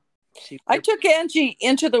 Yeah. I took Angie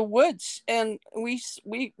into the woods, and we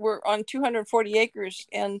were on 240 acres,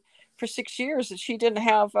 and for 6 years we didn't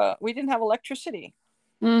have electricity.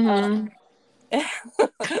 Mm-hmm.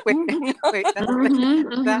 Wait, wait,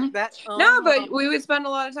 No, but we would spend a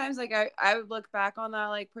lot of times, like, I would look back on that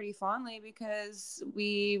like pretty fondly because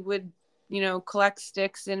we would, you know, collect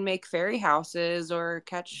sticks and make fairy houses or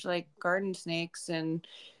catch like garden snakes and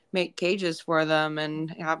make cages for them and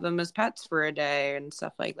have them as pets for a day and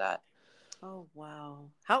stuff like that. Oh, wow.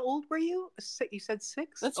 How old were you? You said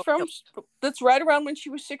 6? That's Oh, from no. that's right around when she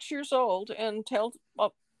was 6 years old, and till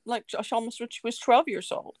like almost when she was 12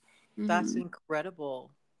 years old. That's Mhm.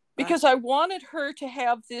 incredible. Because I wanted her to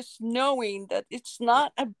have this knowing that it's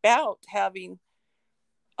not about having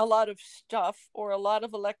a lot of stuff or a lot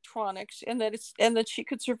of electronics, and that she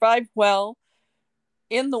could survive well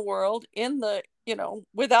in the world, in the,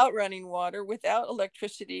 without running water, without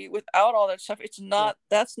electricity, without all that stuff. It's Yeah. not,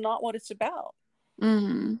 that's not what it's about.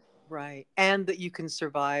 Mhm. Right. And that you can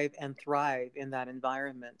survive and thrive in that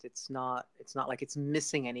environment. It's not like it's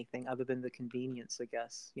missing anything other than the convenience, I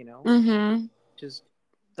guess, Mhm. Just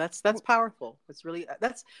that's powerful. It's really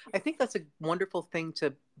I think that's a wonderful thing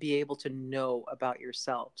to be able to know about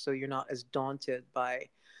yourself. So you're not as daunted by,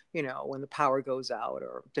 when the power goes out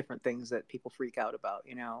or different things that people freak out about.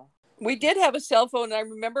 We did have a cell phone, and I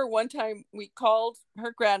remember one time we called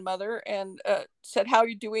her grandmother and said, "How are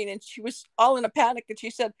you doing?" And she was all in a panic, and she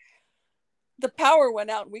said, "The power went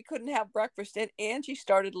out and we couldn't have breakfast." And Angie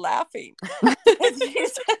started laughing.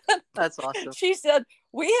 That's awesome. She said,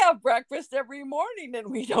 "We have breakfast every morning and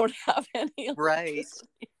we don't have any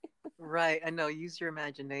electricity." Right. I know. Use your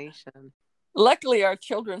imagination. Luckily, our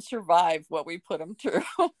children survive what we put them through.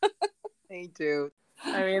 They do.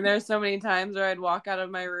 I mean, there's so many times where I'd walk out of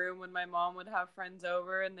my room when my mom would have friends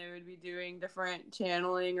over and they would be doing different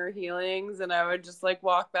channeling or healings, and I would just like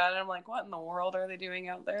walk back and I'm like, what in the world are they doing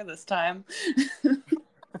out there this time?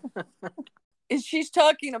 She's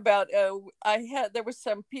talking about there was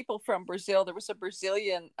some people from Brazil. There was a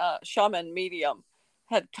Brazilian shaman medium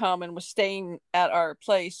had come and was staying at our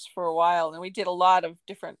place for a while, and we did a lot of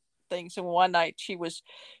different things. And one night she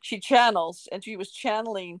channels, and she was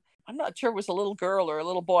channeling, I'm not sure it was a little girl or a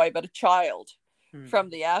little boy, but a child from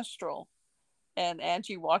the astral. And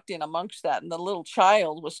Angie walked in amongst that, and the little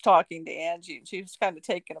child was talking to Angie, and she was kind of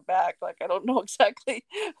taken aback, like, I don't know exactly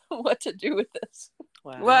what to do with this.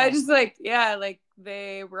 Wow. Well, I just like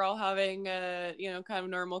they were all having a kind of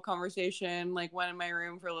normal conversation, like went in my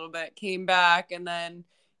room for a little bit, came back, and then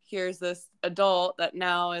here's this adult that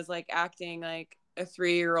now is like acting like a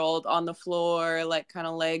 3-year-old on the floor, like kind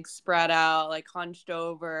of legs spread out, like hunched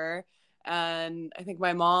over. And I think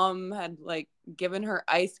my mom had like given her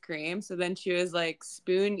ice cream, so then she was like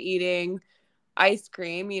spoon eating ice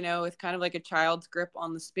cream, with kind of like a child's grip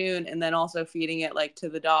on the spoon, and then also feeding it like to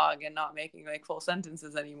the dog and not making like full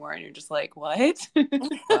sentences anymore. And you're just like, what?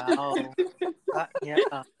 Wow.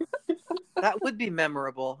 Yeah. That would be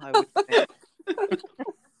memorable, I would think.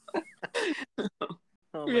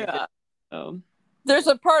 Oh my Yeah. There's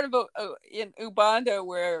a part of in Ubanda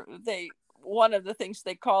where one of the things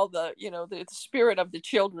they call the spirit of the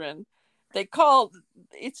children.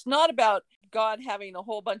 It's not about God having a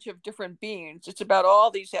whole bunch of different beings. It's about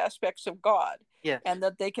all these aspects of God. Yes. And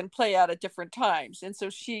that they can play out at different times. And so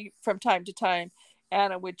she, from time to time,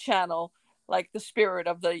 Anna would channel like the spirit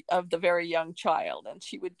of the very young child, and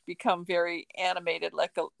she would become very animated,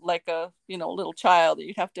 like a little child. And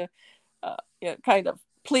you'd have to kind of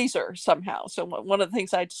please her somehow. So one of the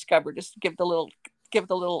things I discovered is to give the little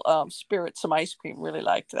spirit some ice cream. Really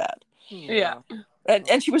liked that. Yeah.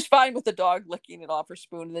 And she was fine with the dog licking it off her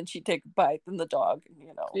spoon, and then she'd take a bite, and the dog,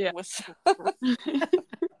 was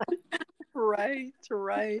Right.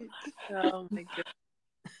 Oh my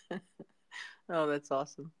goodness. Oh, that's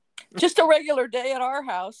awesome. just a regular day at our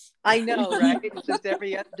house. I know, right? It's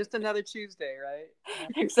just another Tuesday, right?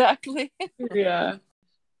 Exactly. Yeah.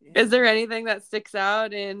 Is there anything that sticks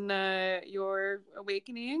out in your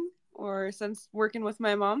awakening or since working with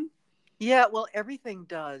my mom? Yeah, well, everything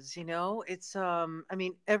does, it's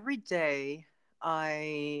every day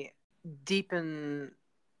I deepen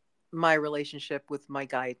my relationship with my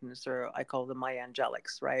guidance, or I call them my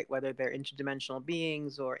angelics, right? Whether they're interdimensional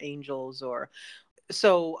beings or angels. Or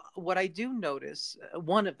so what I do notice,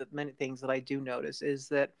 one of the many things that I do notice is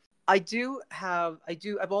that I've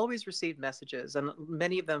always received messages, and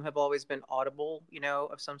many of them have always been audible,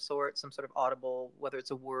 of some sort of audible, whether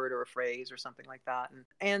it's a word or a phrase or something like that.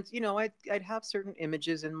 And I'd have certain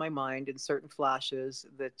images in my mind and certain flashes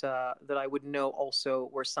that I would know also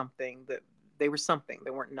were something, that they were something,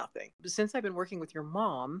 they weren't nothing. But since I've been working with your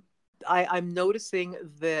mom, I'm noticing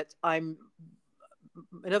that in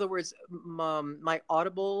other words, my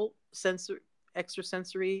audible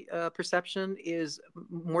extrasensory perception is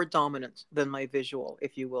more dominant than my visual,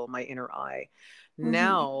 if you will, my inner eye. Mm-hmm.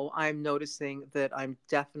 Now I'm noticing that I'm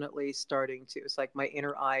definitely starting to, it's like my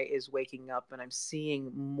inner eye is waking up, and I'm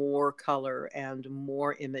seeing more color and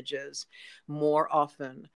more images more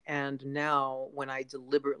often. And now when I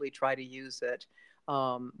deliberately try to use it,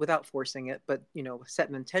 without forcing it, but set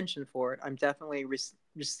an intention for it, I'm definitely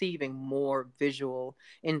receiving more visual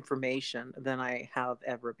information than I have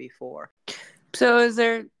ever before. So is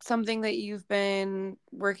there something that you've been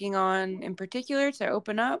working on in particular to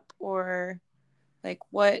open up, or like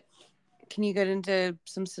what, can you get into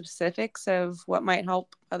some specifics of what might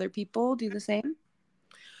help other people do the same?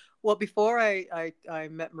 Well, before I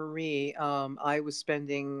met Marie, I was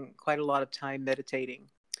spending quite a lot of time meditating.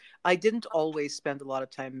 I didn't always spend a lot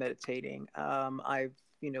of time meditating.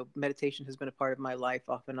 Meditation has been a part of my life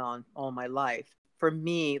off and on all my life. For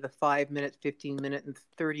me, the 5-minute, 15-minute, and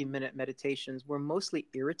 30-minute meditations were mostly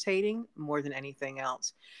irritating more than anything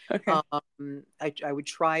else. Okay. I would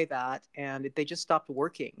try that, and they just stopped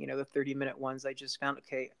working. The 30-minute ones, I just found,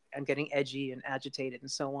 okay, I'm getting edgy and agitated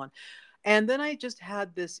and so on. And then I just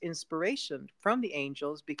had this inspiration from the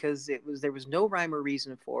angels, because there was no rhyme or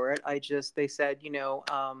reason for it. They said,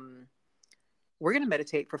 we're going to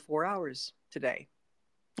meditate for 4 hours today.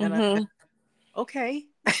 And I went, okay.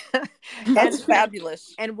 That's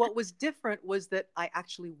fabulous. And what was different was that I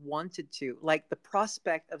actually wanted to, like, the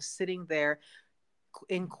prospect of sitting there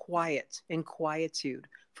in quietude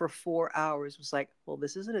for 4 hours was like, well,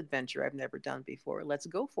 this is an adventure I've never done before. Let's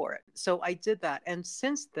go for it. So I did that. And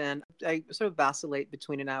since then, I sort of vacillate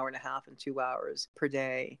between an hour and a half and 2 hours per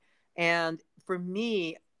day. And for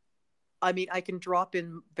me, I mean, I can drop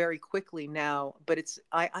in very quickly now, but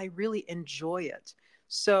I really enjoy it.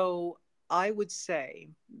 So I would say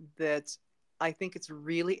that I think it's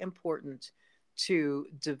really important to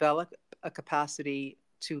develop a capacity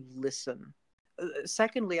to listen.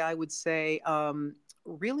 Secondly, I would say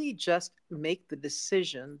really just make the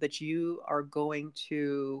decision that you are going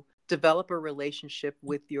to develop a relationship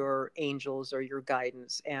with your angels or your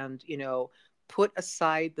guidance, and put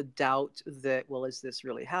aside the doubt that, well, is this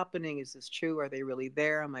really happening? Is this true? Are they really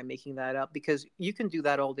there? Am I making that up? Because you can do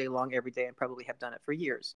that all day long, every day, and probably have done it for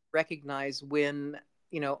years. Recognize when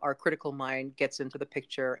our critical mind gets into the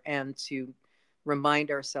picture, and to remind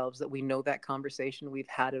ourselves that we know that conversation, we've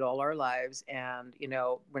had it all our lives, and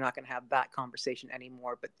we're not going to have that conversation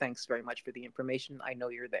anymore, but thanks very much for the information, I know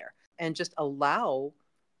you're there. And just allow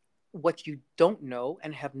what you don't know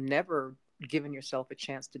and have never given yourself a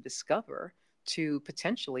chance to discover to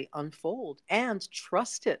potentially unfold, and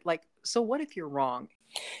trust it. Like, so what if you're wrong?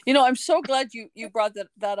 I'm so glad you brought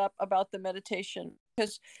that up about the meditation,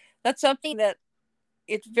 because that's something that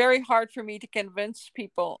it's very hard for me to convince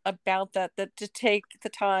people about, that to take the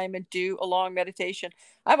time and do a long meditation.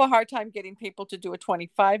 I have a hard time getting people to do a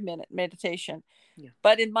 25-minute meditation. Yeah.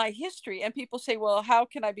 But in my history, and people say, well, how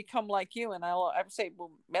can I become like you? And I would say,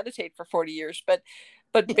 well, meditate for 40 years. But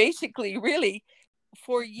basically, really,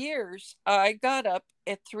 for years, I got up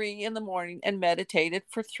at 3 a.m. and meditated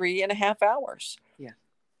for 3.5 hours. Yeah.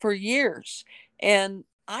 For years. And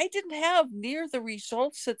I didn't have near the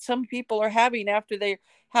results that some people are having after they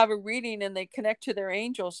have a reading and they connect to their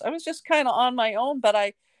angels. I was just kind of on my own, but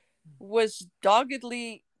I was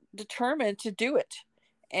doggedly determined to do it.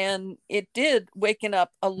 And it did waken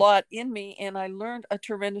up a lot in me, and I learned a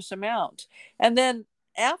tremendous amount. And then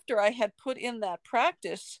after I had put in that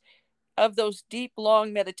practice of those deep,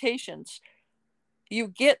 long meditations, you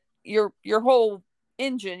get your whole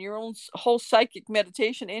engine, your own whole psychic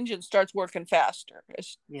meditation engine starts working faster,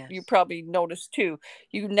 as you probably noticed too.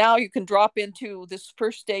 You can drop into this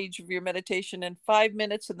first stage of your meditation in 5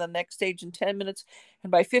 minutes, and the next stage in 10 minutes,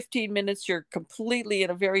 and by 15 minutes you're completely in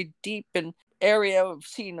a very deep and area of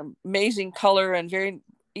seeing amazing color, and very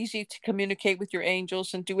easy to communicate with your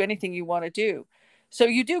angels and do anything you want to do. So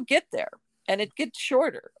you do get there, and it gets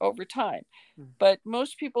shorter over time. But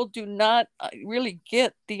most people do not really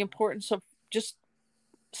get the importance of just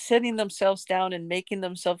setting themselves down and making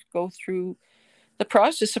themselves go through the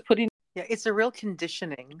process of putting. Yeah, it's a real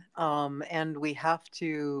conditioning, and we have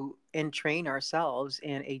to entrain ourselves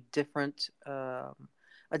in a different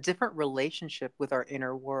relationship with our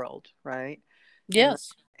inner world, right?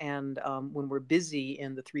 Yes. And when we're busy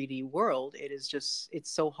in the 3D world, it's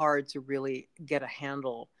so hard to really get a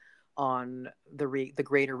handle on the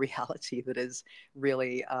greater reality that is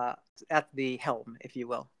really at the helm, if you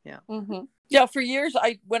will. Yeah. Mm-hmm. Yeah. For years,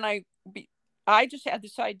 I just had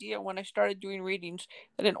this idea when I started doing readings,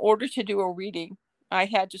 that in order to do a reading, I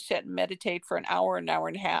had to sit and meditate for an hour and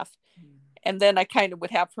a half. And then I kind of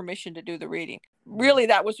would have permission to do the reading. Really,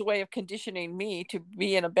 that was a way of conditioning me to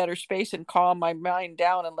be in a better space and calm my mind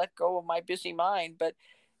down and let go of my busy mind.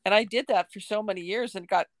 And I did that for so many years, and it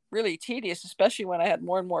got really tedious, especially when I had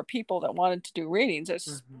more and more people that wanted to do readings. I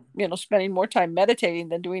was, spending more time meditating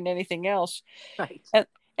than doing anything else. Right.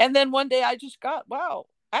 And then one day I just got, wow,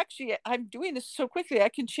 actually, I'm doing this so quickly, I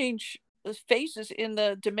can change phases in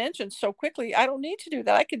the dimensions so quickly. I don't need to do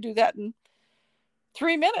that. I can do that in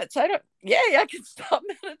 3 minutes. I can stop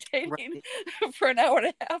meditating Right. for an hour and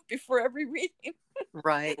a half before every reading.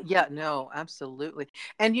 Right. Yeah, no, absolutely.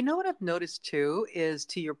 And you know what I've noticed too is,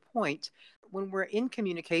 to your point, when we're in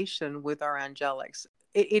communication with our angelics,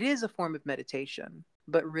 it is a form of meditation,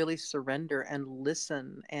 but really surrender and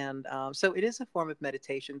listen. And so it is a form of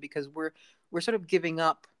meditation because we're sort of giving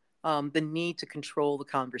up the need to control the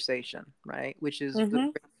conversation, right? Which is the Mm-hmm.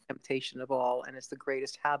 greatest temptation of all, and it's the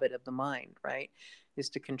greatest habit of the mind, right? Is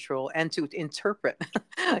to control and to interpret.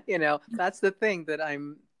 That's the thing that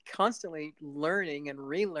I'm constantly learning and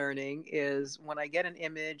relearning, is when I get an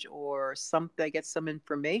image or something, I get some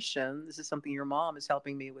information. This is something your mom is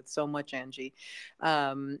helping me with so much, Angie,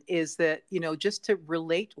 is that, just to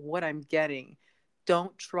relate what I'm getting,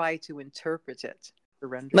 don't try to interpret it.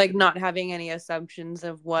 Surrender Like to not having any assumptions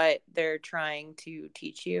of what they're trying to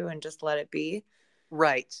teach you and just let it be.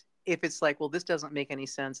 Right. If it's like, well, this doesn't make any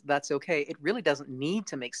sense, that's okay. It really doesn't need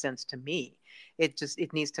to make sense to me. It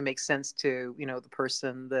needs to make sense to, the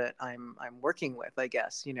person that I'm working with, I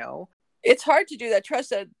guess. It's hard to do that.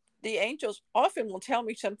 Trust that the angels often will tell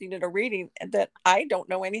me something in a reading that I don't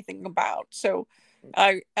know anything about. So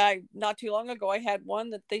I not too long ago, I had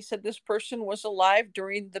one that they said this person was alive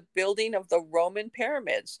during the building of the Roman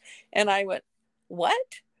pyramids. And I went, what?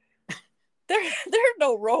 There are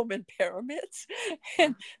no Roman pyramids.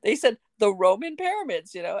 And they said the Roman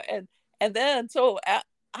pyramids, and then so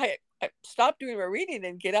I stopped doing my reading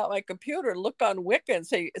and get out my computer and look on Wicca and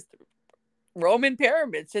say, it's the Roman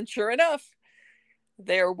pyramids. And sure enough,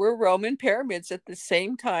 there were Roman pyramids at the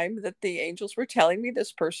same time that the angels were telling me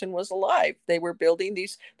this person was alive. They were building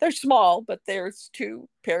these, they're small, but there's 2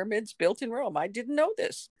 pyramids built in Rome. I didn't know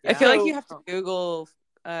this. I feel like you have to Google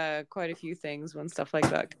quite a few things when stuff like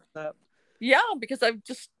that comes up. Yeah, because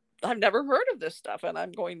I've never heard of this stuff, and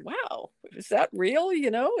I'm going, wow, is that real?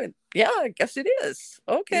 And yeah, I guess it is.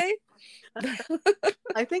 Okay.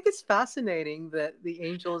 I think it's fascinating that the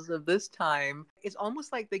angels of this time, it's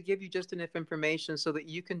almost like they give you just enough information so that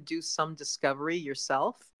you can do some discovery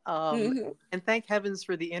yourself. Mm-hmm. And thank heavens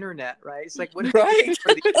for the internet, right? It's like, what is Right.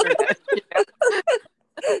 for the internet?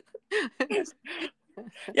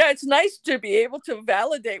 Yeah, it's nice to be able to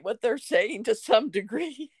validate what they're saying to some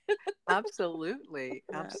degree. Absolutely.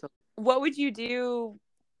 Absolutely. What would you do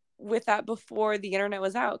with that before the internet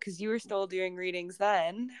was out? Because you were still doing readings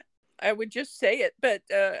then. I would just say it, but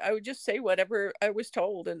I would just say whatever I was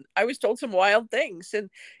told, and I was told some wild things, and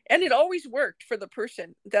it always worked for the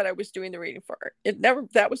person that I was doing the reading for.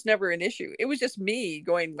 That was never an issue. It was just me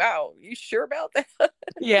going, "Wow, you sure about that?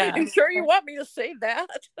 Yeah, you sure you want me to say that?"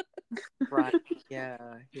 Right.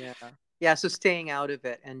 Yeah. Yeah. Yeah. So staying out of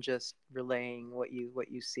it and just relaying what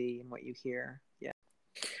you see and what you hear. Yeah.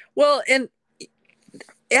 Well, and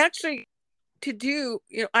actually,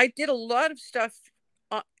 I did a lot of stuff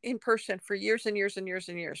in person for years and years and years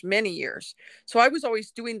and years, many years. So I was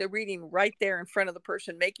always doing the reading right there in front of the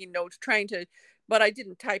person, making notes, but I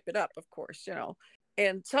didn't type it up, of course,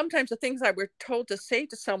 And sometimes the things I were told to say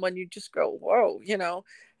to someone, you just go, whoa,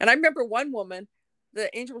 And I remember one woman, the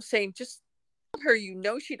angel was saying, just tell her,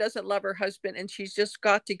 she doesn't love her husband, and she's just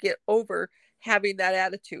got to get over having that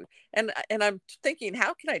attitude. And I'm thinking,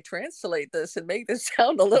 how can I translate this and make this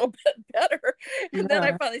sound a little bit better? And then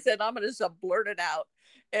I finally said, I'm going to just blurt it out.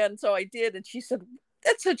 And so I did. And she said,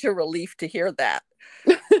 that's such a relief to hear that.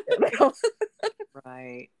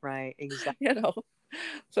 Right. Exactly.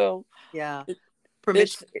 So yeah.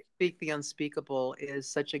 Permission to speak the unspeakable is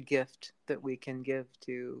such a gift that we can give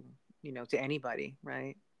to, to anybody,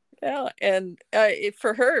 right? Yeah, and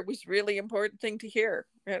for her, it was really important thing to hear.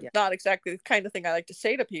 Yeah. Not exactly the kind of thing I like to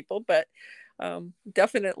say to people, but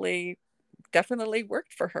definitely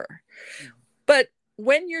worked for her. Mm. But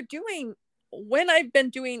when I've been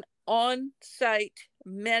doing on-site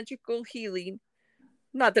magical healing,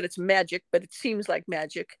 not that it's magic, but it seems like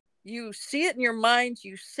magic. You see it in your mind,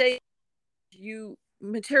 you say it, you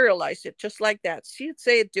materialize it just like that. See it,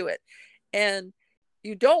 say it, do it. And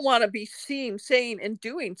you don't want to be seen saying and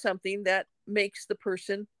doing something that makes the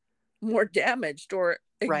person more damaged or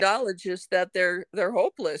acknowledges that they're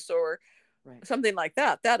hopeless or something like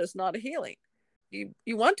that. That is not a healing. You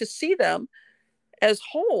want to see them as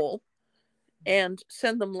whole and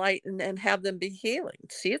send them light and have them be healing.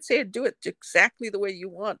 See it, say it, do it exactly the way you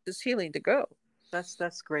want this healing to go.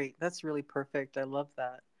 That's great. That's really perfect. I love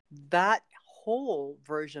that. That whole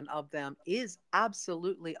version of them is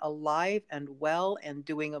absolutely alive and well and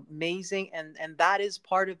doing amazing, and that is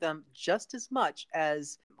part of them just as much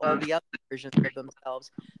as all the other versions of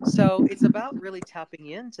themselves. So it's about really tapping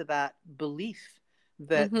into that belief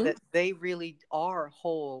that Mhm. that they really are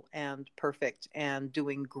whole and perfect and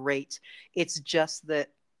doing great. It's just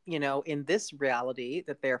that, in this reality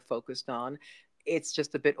that they're focused on, it's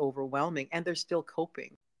just a bit overwhelming, and they're still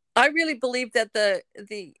coping. I really believe that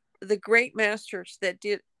the great masters that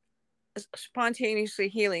did spontaneously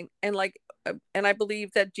healing, and and I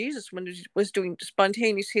believe that Jesus, when he was doing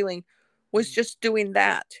spontaneous healing, was Mm. just doing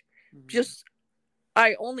that. Mm. Just,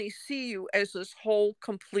 I only see you as this whole,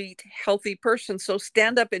 complete, healthy person. So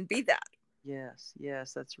stand up and be that. Yes,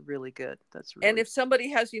 yes, that's really good. That's And really if somebody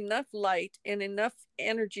has enough light and enough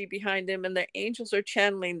energy behind them, and their angels are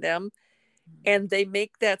channeling them, good. and they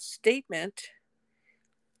make that statement,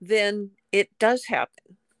 then it does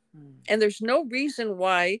happen. Mm. And there's no reason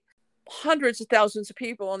why hundreds of thousands of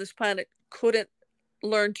people on this planet couldn't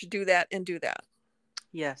learn to do that and do that.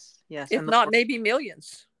 Yes, yes. If And the not, more, maybe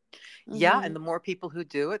millions. yeah, Mhm. and the more people who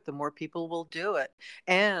do it, the more people will do it.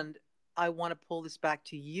 And I want to pull this back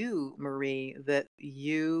to you, Marie, that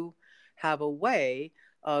you have a way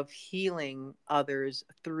of healing others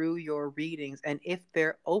through your readings. And if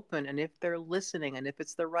they're open and if they're listening and if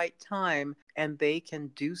it's the right time and they can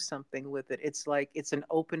do something with it, it's like it's an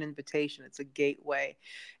open invitation, it's a gateway,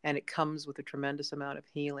 and it comes with a tremendous amount of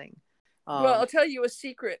healing. Well, Um, I'll tell you a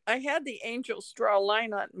secret. I had the angels draw a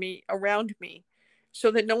line on me, around me,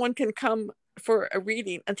 so that no one can come for a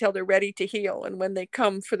reading until they're ready to heal. And when they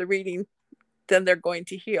come for the reading, then they're going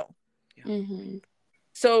to heal. Mhm.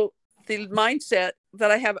 So the mindset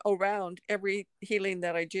that I have around every healing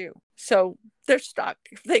that I do. So they're stuck.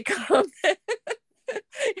 If they come,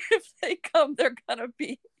 they're gonna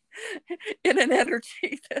be in an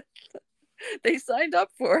energy that they signed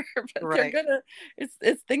up for. But they're right. gonna,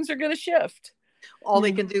 it's things are gonna shift. All they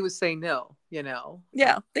Yeah. can do is say no, you know.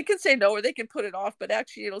 Yeah, they can say no or they can put it off, but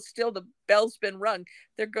actually it'll still, the bell's been rung.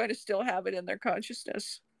 They're going to still have it in their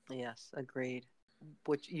consciousness. Yes, agreed.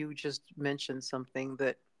 What you just mentioned something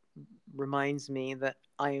that reminds me that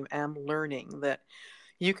I am learning that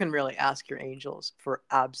you can really ask your angels for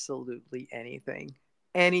absolutely anything,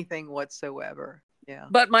 anything whatsoever. Yeah.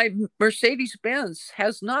 But my Mercedes Benz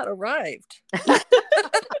has not arrived.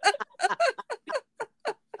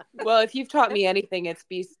 Well, if you've taught me anything,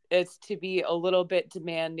 it's to be a little bit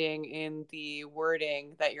demanding in the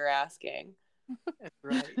wording that you're asking. That's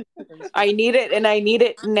right. That's I need it, and I need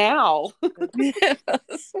it now. Yes.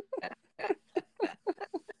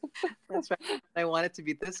 That's right. I want it to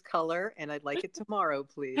be this color and I'd like it tomorrow,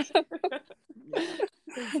 please. Yeah.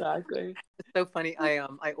 Exactly. It's so funny. I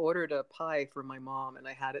ordered a pie for my mom and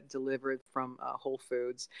I had it delivered from Whole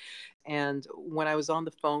Foods. And when I was on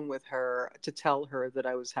the phone with her to tell her that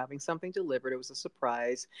I was having something delivered, it was a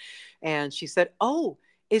surprise. And she said, "Oh,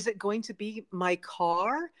 is it going to be my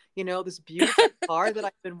car? This beautiful car that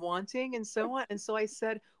I've been wanting," and so on. And so I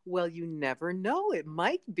said, "Well, you never know. It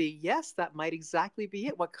might be. Yes, that might exactly be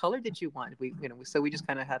it. What color did you want?" So we just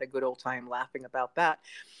kind of had a good old time laughing about that.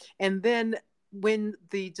 And then when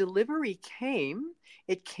the delivery came,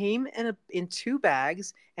 it came in two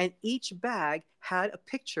bags, and each bag had a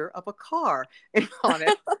picture of a car on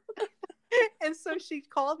it. And so she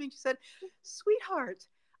called me and she said, "Sweetheart,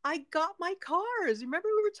 I got my cars. Remember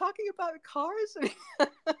we were talking about cars?"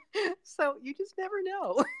 So you just never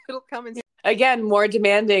know. It'll come in. Again, more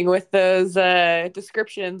demanding with those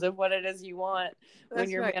descriptions of what it is you want when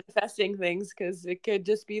That's you're right. manifesting things, because it could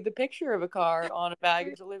just be the picture of a car on a bag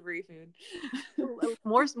of delivery food.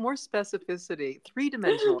 More specificity.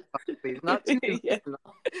 Three-dimensional, please, not Yeah. two-dimensional.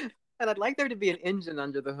 And I'd like there to be an engine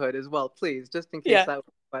under the hood as well, please, just in case Yeah. that was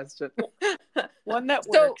a question. One that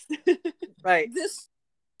So works. Right. this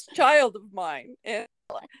child of mine, and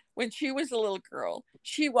when she was a little girl,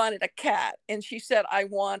 she wanted a cat, and she said, "I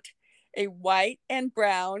want a white and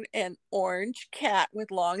brown and orange cat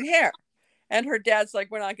with long hair." And her dad's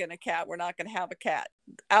like, "We're not going to cat. We're not going to have a cat.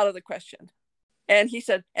 Out of the question." And he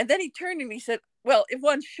said, and then he turned and he said, "Well, if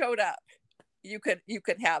one showed up, you could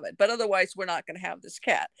have it, but otherwise we're not going to have this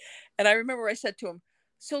cat." And I remember I said to him,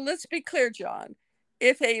 "So let's be clear, John.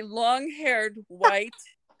 If a long-haired white,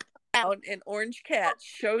 brown, and orange cat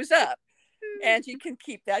shows up, Angie can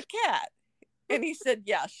keep that cat." And he said,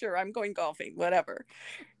 "Yeah, sure. I'm going golfing, whatever."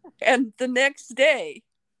 And the next day,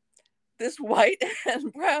 this white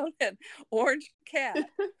and brown and orange cat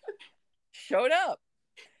showed up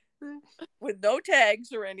with no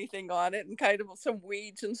tags or anything on it, and kind of some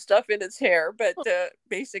weeds and stuff in its hair, but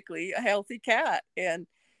basically a healthy cat. And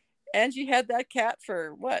Angie had that cat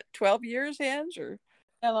for what, 12 years, Ange? Or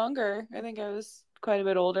Yeah, longer. I think I was quite a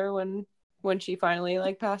bit older when she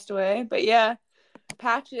finally passed away. But yeah,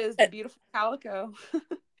 Patches, the beautiful calico.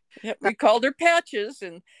 we called her Patches,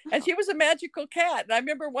 and she was a magical cat. And I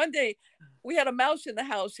remember one day we had a mouse in the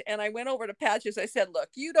house, and I went over to Patches. I said, look,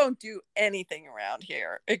 you don't do anything around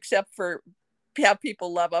here except for have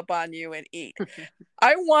people love up on you and eat.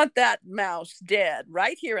 I want that mouse dead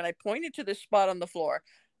right here. And I pointed to the spot on the floor.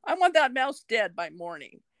 I want that mouse dead by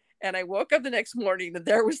morning. And I woke up the next morning and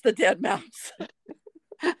there was the dead mouse.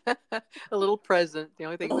 A little present. The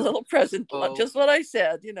only thing A was little present, just what I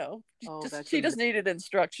said, Oh, she just needed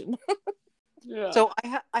instruction. Yeah. So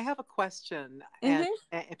I have a question and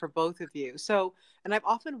for both of you. So, and I've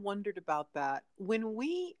often wondered about that. When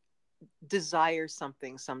we desire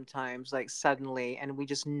something sometimes, like suddenly, and we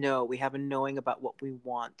just know, we have a knowing about what we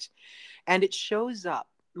want, and it shows up.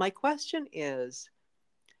 My question is,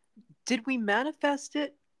 did we manifest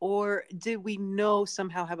it, or did we know,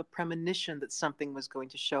 somehow have a premonition that something was going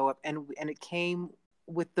to show up, and it came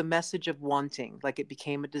with the message of wanting, like it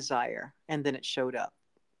became a desire, and then it showed up?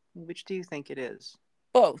 Which do you think it is?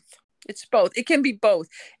 Both. It's both. It can be both.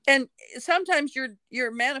 And sometimes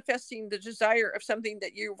you're manifesting the desire of something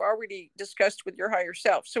that you've already discussed with your higher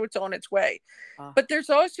self, so it's on its way. But there's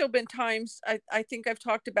also been times, I think I've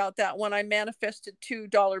talked about that, when I manifested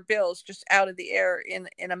 $2 bills just out of the air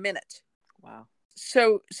in a minute. Wow.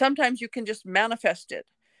 So sometimes you can just manifest it.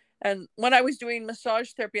 And when I was doing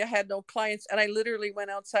massage therapy, I had no clients, and I literally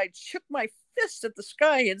went outside, shook my fist at the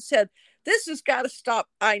sky and said, this has got to stop.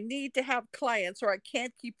 I need to have clients or I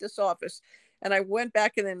can't keep this office. And I went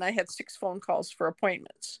back, and then I had 6 phone calls for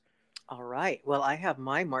appointments. All right. Well, I have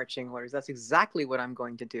my marching orders. That's exactly what I'm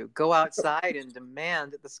going to do. Go outside and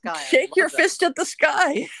demand at the sky. Shake your fist at the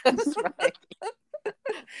sky. That's right.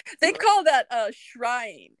 They call that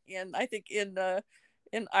shrine I think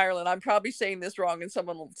in Ireland. I'm probably saying this wrong, and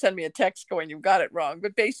someone will send me a text going, you got it wrong.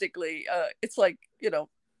 But basically, it's like,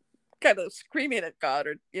 kind of screaming at God,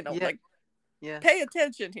 or, like, pay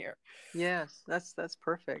attention here. Yes, that's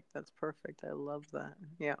perfect. That's perfect. I love that.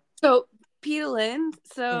 Yeah. So, Petalyn,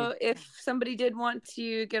 if somebody did want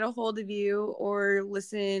to get a hold of you or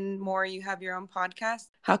listen more, you have your own podcast.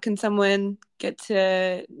 How can someone get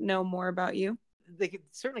to know more about you? They could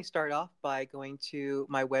certainly start off by going to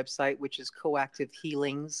my website, which is Coactive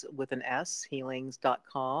Healings with an S,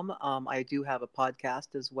 healings.com. I do have a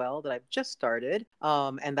podcast as well that I've just started.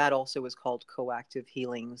 And that also is called Coactive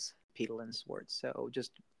Healings, Petalyn's words. So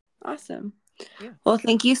just awesome. Yeah. Well,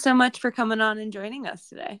 thank you so much for coming on and joining us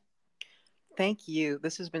today. Thank you.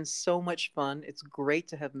 This has been so much fun. It's great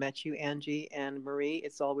to have met you, Angie and Marie.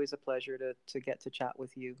 It's always a pleasure to get to chat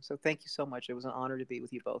with you. So thank you so much. It was an honor to be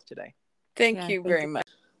with you both today. Thank you very much.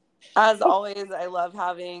 As always, I love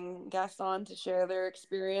having guests on to share their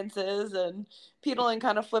experiences, and Petalyn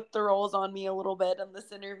kind of flipped the roles on me a little bit in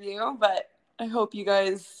this interview, but I hope you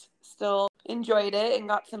guys still enjoyed it and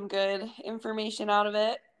got some good information out of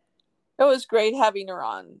it. It was great having her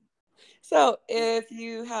on. So if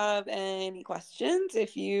you have any questions,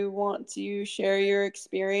 if you want to share your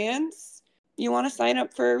experience, you want to sign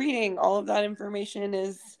up for a reading, all of that information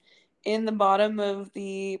is in the bottom of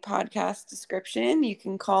the podcast description. You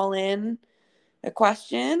can call in a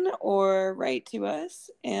question or write to us,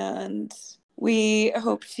 and we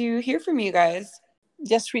hope to hear from you guys.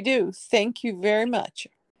 Yes, we do. Thank you very much.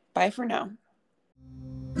 Bye for now.